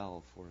hear the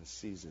bell for a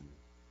season,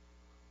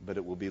 but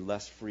it will be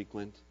less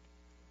frequent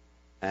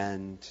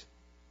and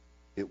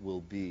it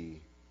will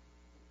be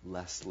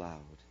less loud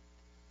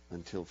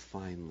until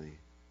finally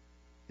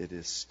it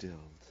is stilled.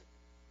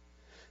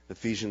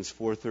 Ephesians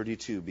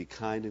 4:32, be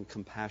kind and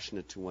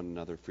compassionate to one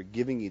another,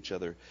 forgiving each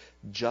other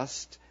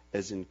just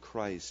as in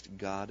Christ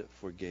God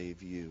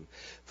forgave you.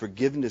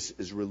 Forgiveness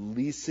is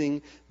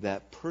releasing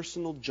that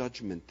personal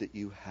judgment that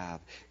you have.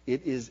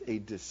 It is a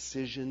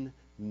decision,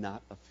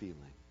 not a feeling.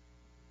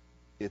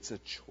 It's a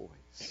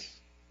choice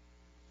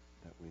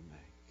that we make.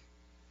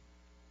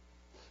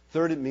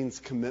 Third, it means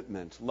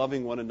commitment.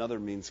 Loving one another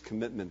means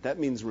commitment. That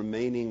means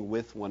remaining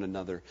with one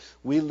another.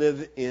 We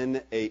live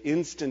in a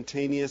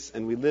instantaneous,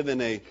 and we live in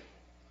a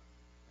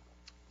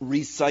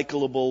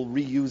recyclable,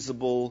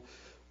 reusable,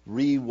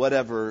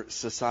 whatever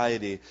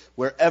society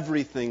where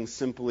everything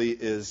simply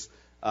is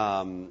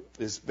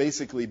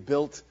basically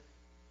built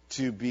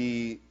to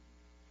be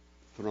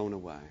thrown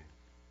away.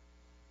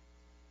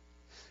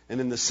 And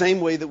in the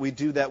same way that we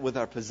do that with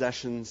our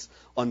possessions,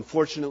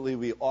 unfortunately,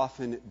 we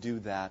often do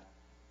that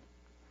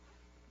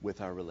with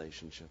our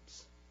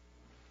relationships.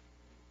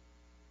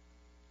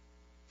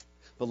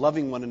 But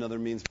loving one another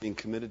means being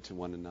committed to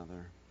one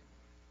another.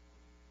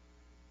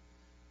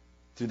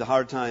 Through the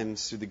hard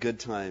times, through the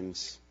good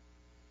times,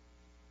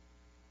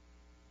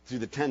 through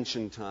the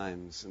tension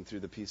times, and through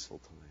the peaceful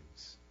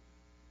times.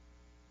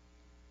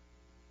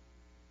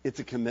 It's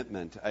a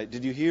commitment.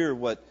 Did you hear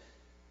what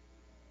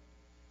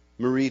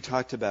Marie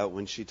talked about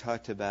when she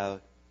talked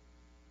about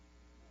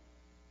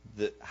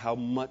how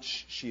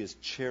much she is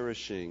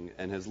cherishing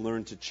and has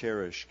learned to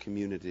cherish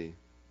community?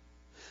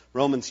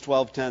 Romans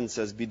 12:10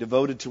 says, be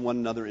devoted to one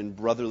another in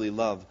brotherly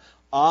love.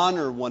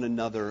 Honor one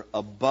another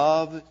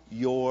above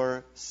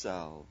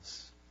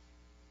yourselves.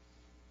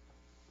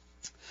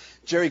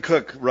 Jerry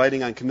Cook,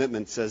 writing on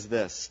commitment, says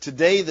this: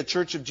 today, the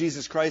Church of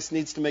Jesus Christ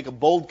needs to make a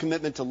bold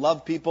commitment to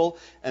love people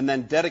and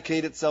then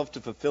dedicate itself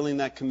to fulfilling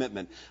that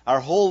commitment. Our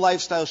whole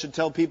lifestyle should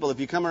tell people, if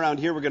you come around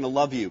here, we're going to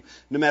love you.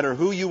 No matter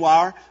who you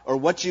are or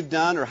what you've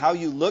done or how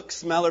you look,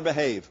 smell, or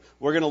behave,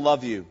 we're going to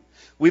love you.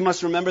 We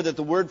must remember that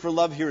the word for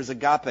love here is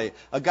agape.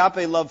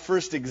 Agape love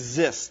first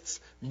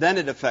exists, then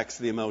it affects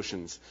the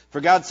emotions.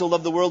 For God so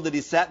loved the world that he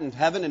sat in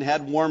heaven and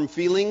had warm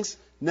feelings?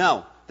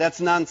 No,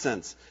 that's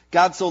nonsense.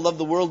 God so loved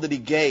the world that he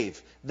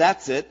gave.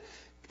 That's it.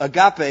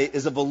 Agape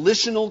is a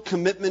volitional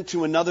commitment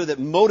to another that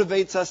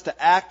motivates us to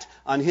act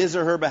on his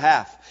or her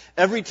behalf.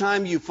 Every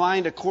time you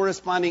find a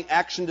corresponding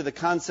action to the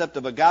concept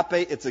of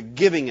agape, it's a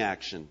giving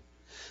action.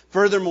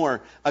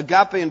 Furthermore,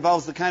 agape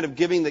involves the kind of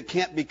giving that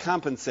can't be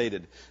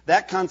compensated.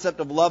 That concept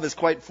of love is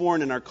quite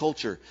foreign in our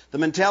culture. The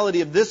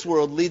mentality of this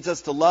world leads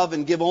us to love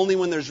and give only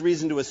when there's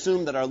reason to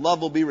assume that our love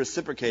will be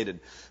reciprocated.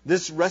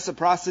 This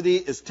reciprocity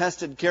is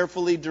tested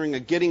carefully during a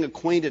getting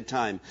acquainted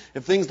time.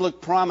 If things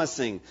look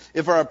promising,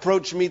 if our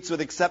approach meets with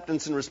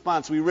acceptance and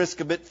response, we risk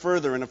a bit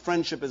further and a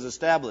friendship is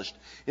established.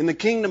 In the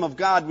kingdom of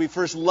God, we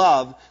first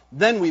love,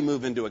 then we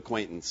move into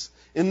acquaintance.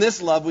 In this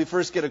love, we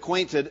first get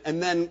acquainted,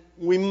 and then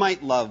we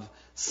might love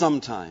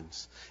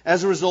sometimes.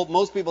 As a result,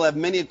 most people have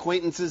many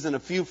acquaintances and a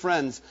few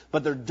friends,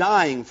 but they're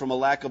dying from a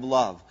lack of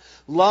love.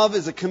 Love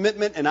is a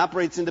commitment and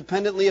operates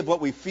independently of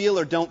what we feel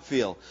or don't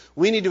feel.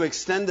 We need to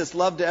extend this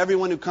love to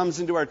everyone who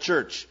comes into our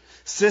church.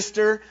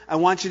 Sister, I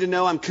want you to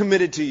know I'm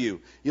committed to you.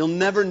 You'll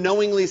never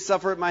knowingly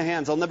suffer at my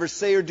hands. I'll never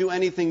say or do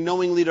anything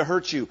knowingly to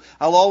hurt you.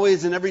 I'll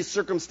always, in every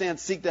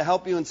circumstance, seek to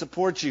help you and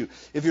support you.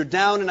 If you're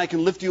down and I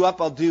can lift you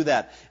up, I'll do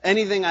that.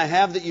 Anything I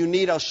have that you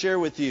need, I'll share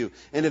with you.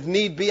 And if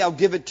need be, I'll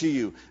give it to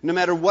you. No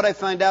matter what I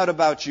find out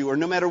about you, or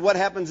no matter what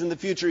happens in the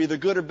future, either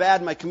good or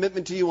bad, my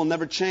commitment to you will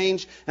never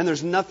change, and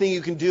there's nothing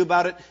you can do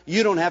about it.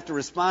 You don't have to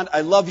respond. I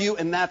love you,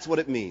 and that's what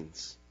it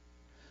means.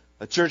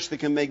 A church that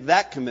can make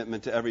that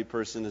commitment to every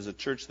person is a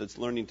church that's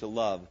learning to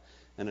love,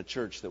 and a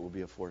church that will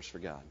be a force for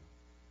God.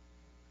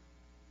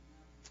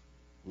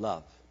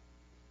 Love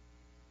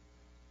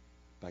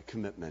by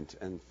commitment,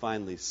 and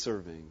finally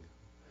serving,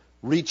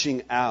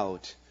 reaching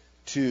out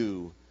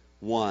to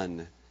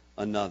one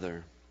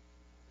another.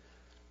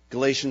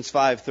 Galatians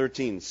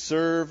 5:13,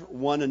 serve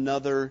one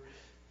another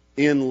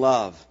in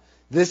love.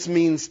 This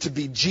means to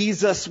be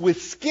Jesus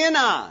with skin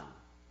on.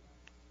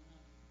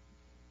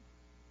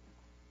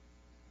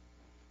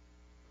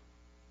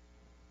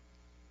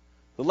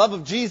 The love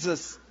of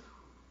Jesus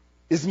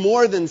is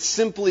more than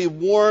simply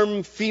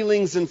warm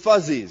feelings and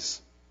fuzzies.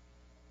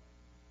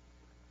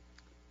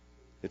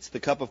 It's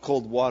the cup of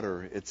cold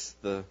water. It's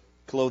the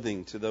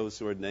clothing to those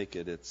who are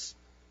naked. It's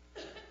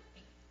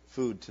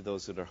food to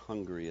those that are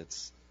hungry.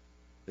 It's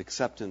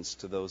acceptance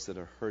to those that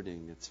are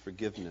hurting. It's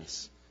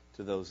forgiveness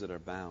to those that are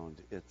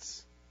bound.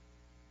 It's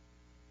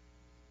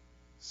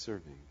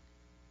serving,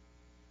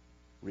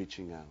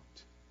 reaching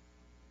out,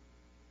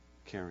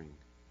 caring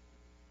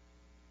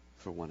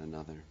for one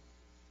another.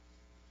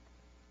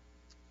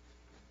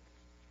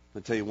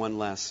 I'll tell you one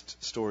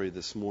last story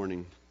this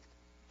morning.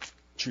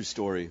 True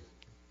story.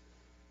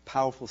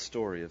 Powerful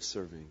story of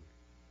serving.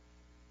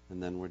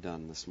 And then we're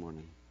done this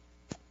morning.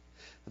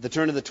 At the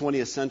turn of the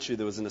 20th century,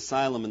 there was an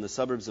asylum in the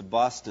suburbs of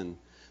Boston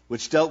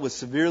which dealt with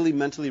severely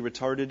mentally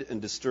retarded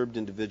and disturbed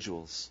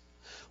individuals.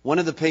 One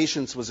of the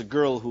patients was a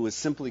girl who was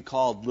simply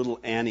called Little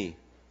Annie.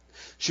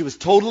 She was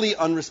totally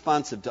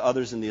unresponsive to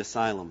others in the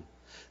asylum.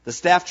 The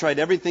staff tried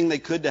everything they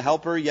could to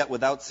help her, yet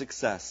without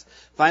success.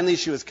 Finally,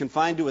 she was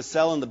confined to a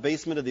cell in the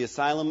basement of the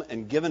asylum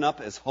and given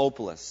up as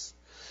hopeless.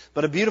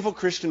 But a beautiful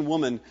Christian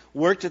woman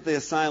worked at the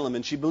asylum,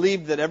 and she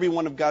believed that every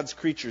one of God's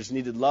creatures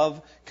needed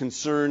love,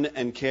 concern,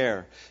 and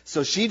care.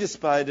 So she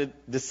decided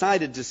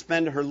to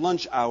spend her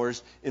lunch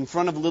hours in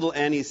front of little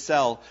Annie's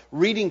cell,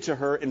 reading to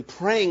her and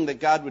praying that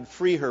God would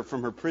free her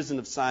from her prison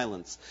of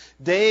silence.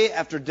 Day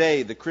after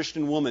day, the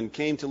Christian woman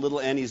came to little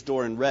Annie's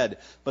door and read,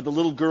 but the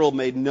little girl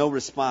made no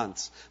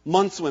response.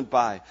 Months went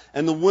by,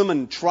 and the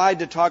woman tried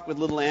to talk with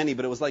little Annie,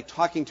 but it was like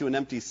talking to an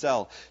empty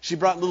cell. She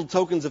brought little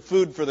tokens of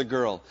food for the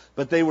girl,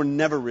 but they were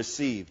never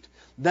received.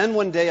 Then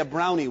one day a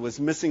brownie was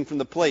missing from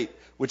the plate,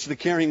 which the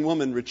caring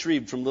woman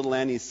retrieved from little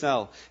Annie's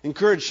cell.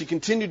 Encouraged, she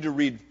continued to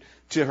read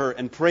to her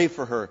and pray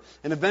for her.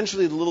 And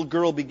eventually the little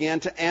girl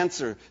began to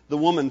answer the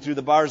woman through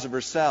the bars of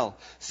her cell.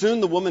 Soon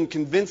the woman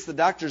convinced the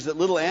doctors that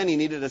little Annie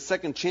needed a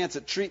second chance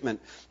at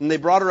treatment. And they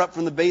brought her up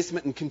from the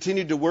basement and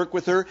continued to work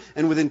with her.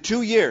 And within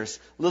 2 years,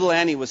 little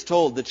Annie was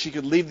told that she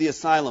could leave the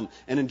asylum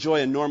and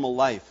enjoy a normal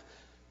life.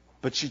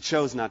 But she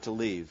chose not to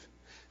leave.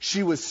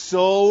 She was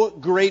so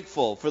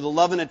grateful for the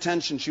love and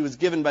attention she was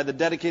given by the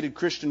dedicated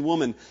Christian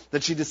woman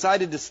that she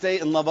decided to stay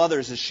and love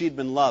others as she'd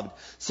been loved.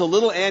 So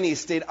little Annie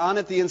stayed on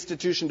at the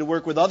institution to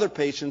work with other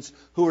patients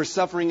who were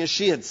suffering as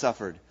she had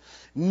suffered.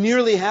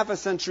 Nearly half a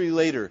century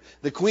later,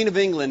 the Queen of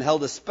England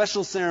held a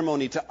special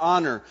ceremony to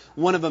honor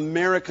one of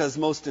America's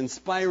most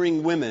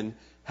inspiring women,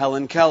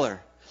 Helen Keller.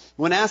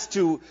 When asked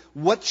to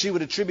what she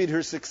would attribute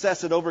her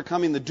success at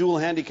overcoming the dual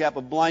handicap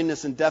of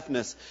blindness and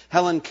deafness,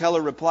 Helen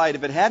Keller replied,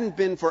 "If it hadn't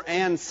been for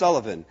Anne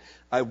Sullivan,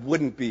 I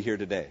wouldn't be here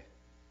today."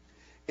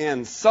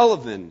 Anne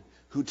Sullivan,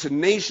 who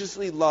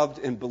tenaciously loved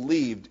and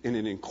believed in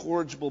an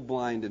incorrigible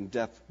blind and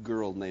deaf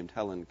girl named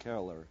Helen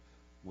Keller,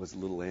 was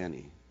little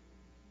Annie.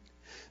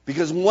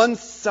 Because one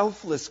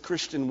selfless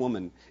Christian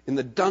woman in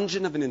the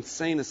dungeon of an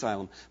insane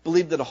asylum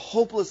believed that a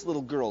hopeless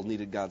little girl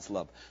needed God's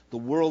love. The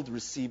world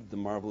received the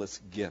marvelous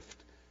gift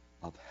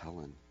of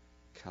Helen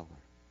Keller.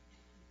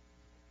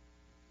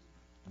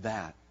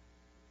 That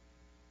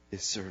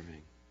is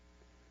serving.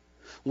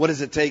 What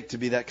does it take to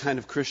be that kind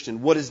of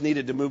Christian? What is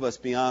needed to move us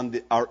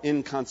beyond our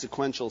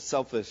inconsequential,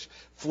 selfish,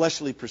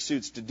 fleshly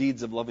pursuits to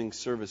deeds of loving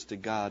service to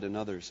God and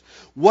others?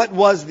 What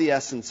was the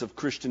essence of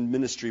Christian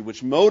ministry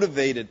which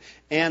motivated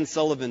Anne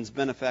Sullivan's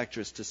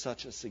benefactress to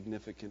such a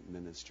significant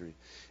ministry?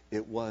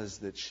 It was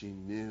that she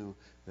knew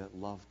that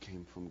love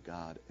came from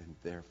God, and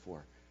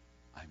therefore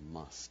I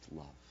must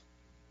love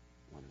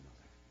one another.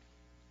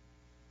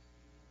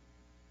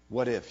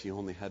 What if you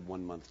only had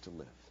 1 month to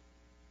live?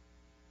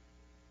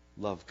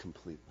 Love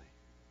completely.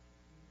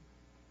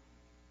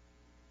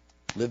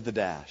 Live the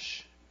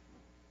dash.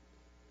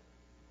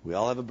 We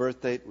all have a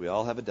birth date. We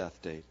all have a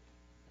death date.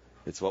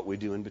 It's what we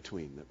do in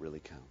between that really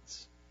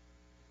counts.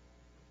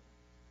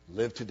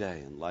 Live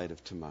today in light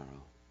of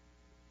tomorrow.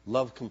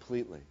 Love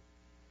completely.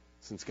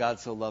 Since God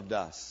so loved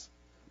us,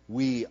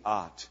 we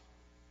ought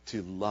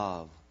to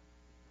love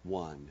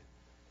one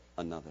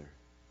another.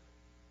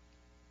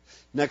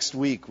 Next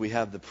week, we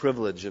have the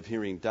privilege of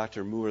hearing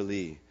Dr. Moore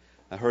Lee.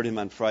 I heard him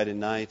on Friday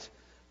night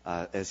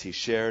as he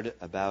shared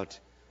about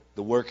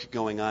the work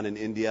going on in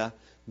India.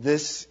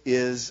 This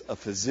is a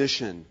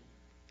physician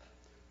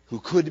who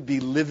could be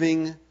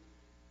living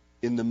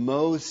in the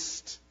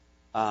most,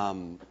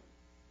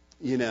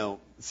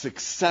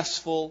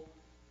 successful.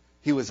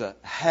 He was a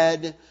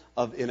head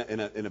of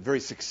in a very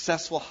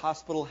successful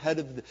hospital, head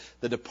of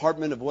the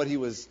department of what he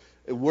was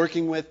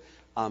working with.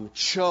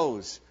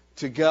 Chose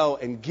to go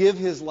and give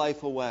his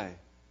life away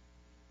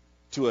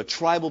to a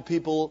tribal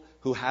people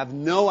who have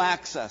no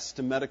access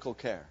to medical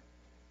care,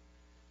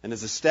 and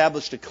has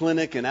established a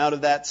clinic, and out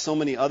of that so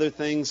many other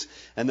things,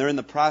 and they're in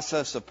the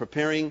process of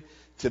preparing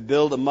to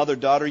build a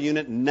mother-daughter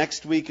unit.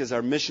 Next week is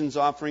our missions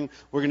offering.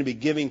 We're going to be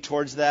giving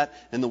towards that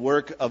and the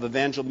work of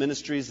Evangel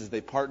Ministries as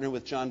they partner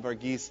with John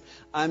Varghese.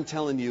 I'm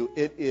telling you,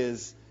 it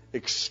is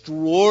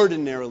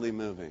extraordinarily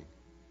moving,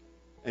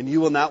 and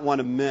you will not want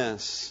to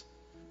miss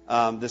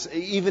this.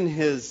 Even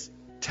his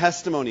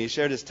testimony, he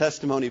shared his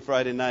testimony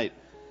Friday night,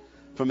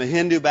 from a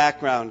Hindu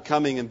background,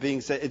 coming and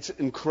being saved. It's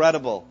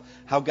incredible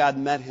how God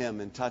met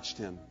him and touched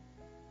him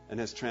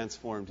and has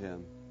transformed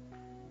him.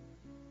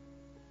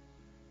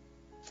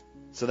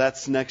 So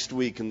that's next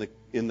week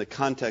in the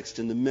context,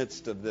 in the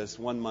midst of this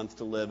 1 month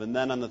to live. And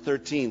then on the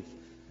 13th,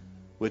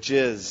 which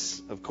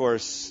is, of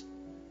course,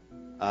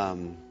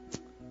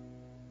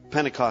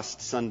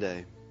 Pentecost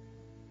Sunday,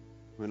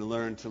 we're going to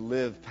learn to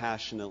live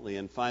passionately.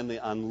 And finally,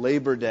 on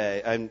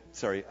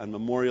on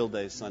Memorial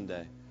Day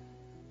Sunday,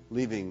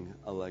 leaving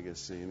a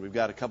legacy. And we've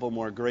got a couple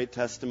more great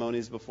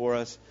testimonies before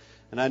us,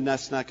 and I'm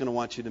just not going to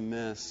want you to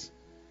miss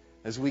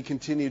as we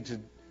continue to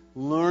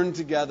learn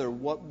together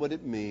what would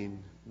it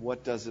mean,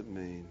 what does it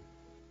mean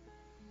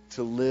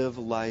to live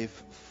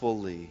life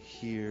fully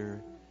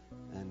here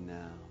and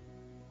now.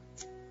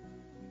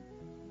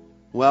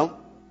 Well,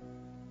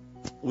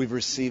 we've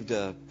received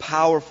a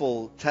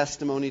powerful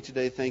testimony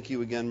today. Thank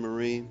you again,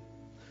 Marie.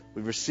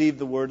 We've received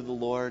the word of the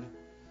Lord.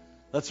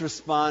 Let's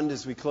respond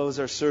as we close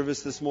our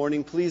service this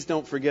morning. Please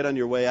don't forget on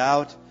your way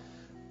out,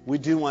 we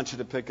do want you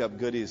to pick up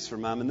goodies for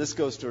Mom. And this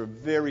goes to a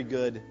very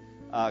good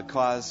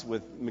cause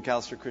with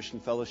McAllister Christian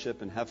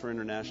Fellowship and Heifer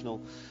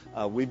International.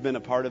 We've been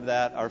a part of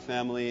that, our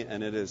family,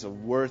 and it is a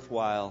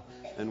worthwhile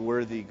and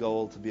worthy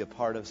goal to be a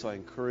part of. So I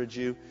encourage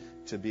you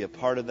to be a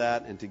part of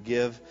that and to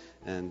give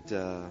and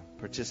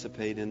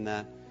participate in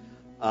that.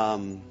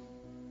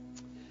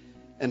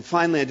 And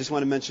finally, I just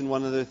want to mention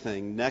one other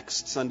thing.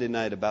 Next Sunday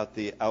night about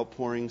the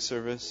outpouring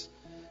service.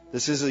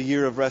 This is a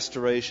year of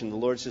restoration. The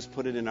Lord's just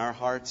put it in our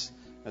hearts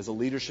as a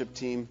leadership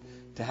team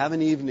to have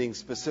an evening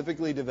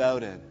specifically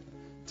devoted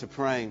to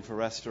praying for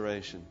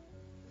restoration.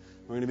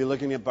 We're going to be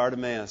looking at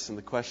Bartimaeus and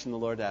the question the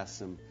Lord asks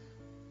him,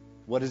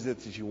 what is it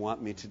that you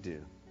want me to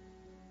do?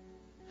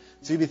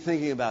 So you'd be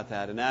thinking about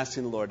that and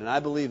asking the Lord. And I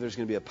believe there's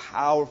going to be a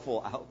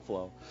powerful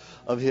outflow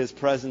of His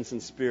presence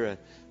and Spirit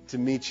to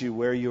meet you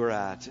where you are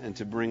at and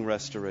to bring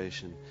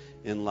restoration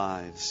in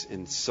lives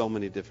in so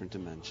many different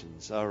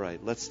dimensions. All right,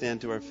 let's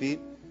stand to our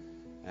feet,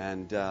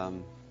 and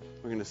we're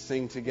going to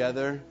sing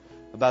together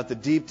about the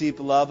deep, deep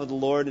love of the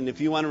Lord. And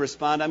if you want to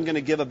respond, I'm going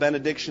to give a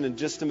benediction in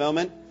just a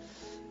moment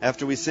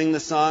after we sing the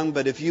song.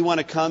 But if you want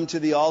to come to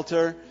the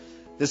altar,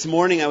 this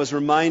morning I was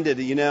reminded,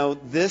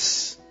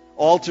 this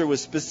altar was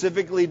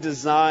specifically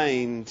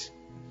designed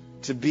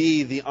to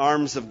be the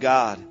arms of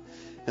God.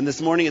 And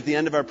this morning at the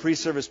end of our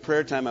pre-service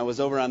prayer time, I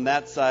was over on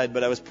that side,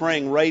 but I was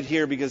praying right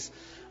here because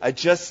I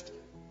just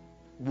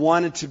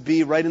wanted to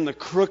be right in the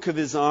crook of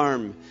His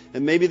arm.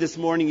 And maybe this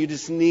morning you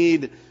just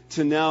need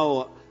to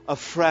know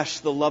afresh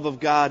the love of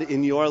God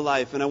in your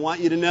life. And I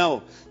want you to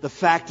know the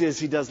fact is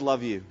He does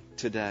love you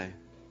today.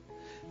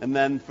 And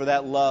then for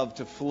that love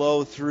to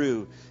flow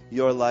through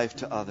your life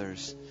to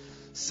others.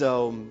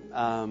 So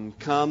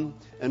come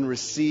and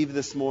receive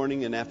this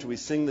morning, and after we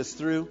sing this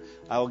through,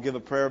 I will give a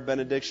prayer of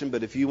benediction.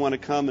 But if you want to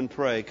come and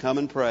pray,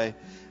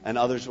 and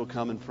others will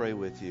come and pray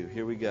with you.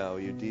 Here we go,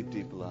 your deep,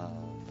 deep love.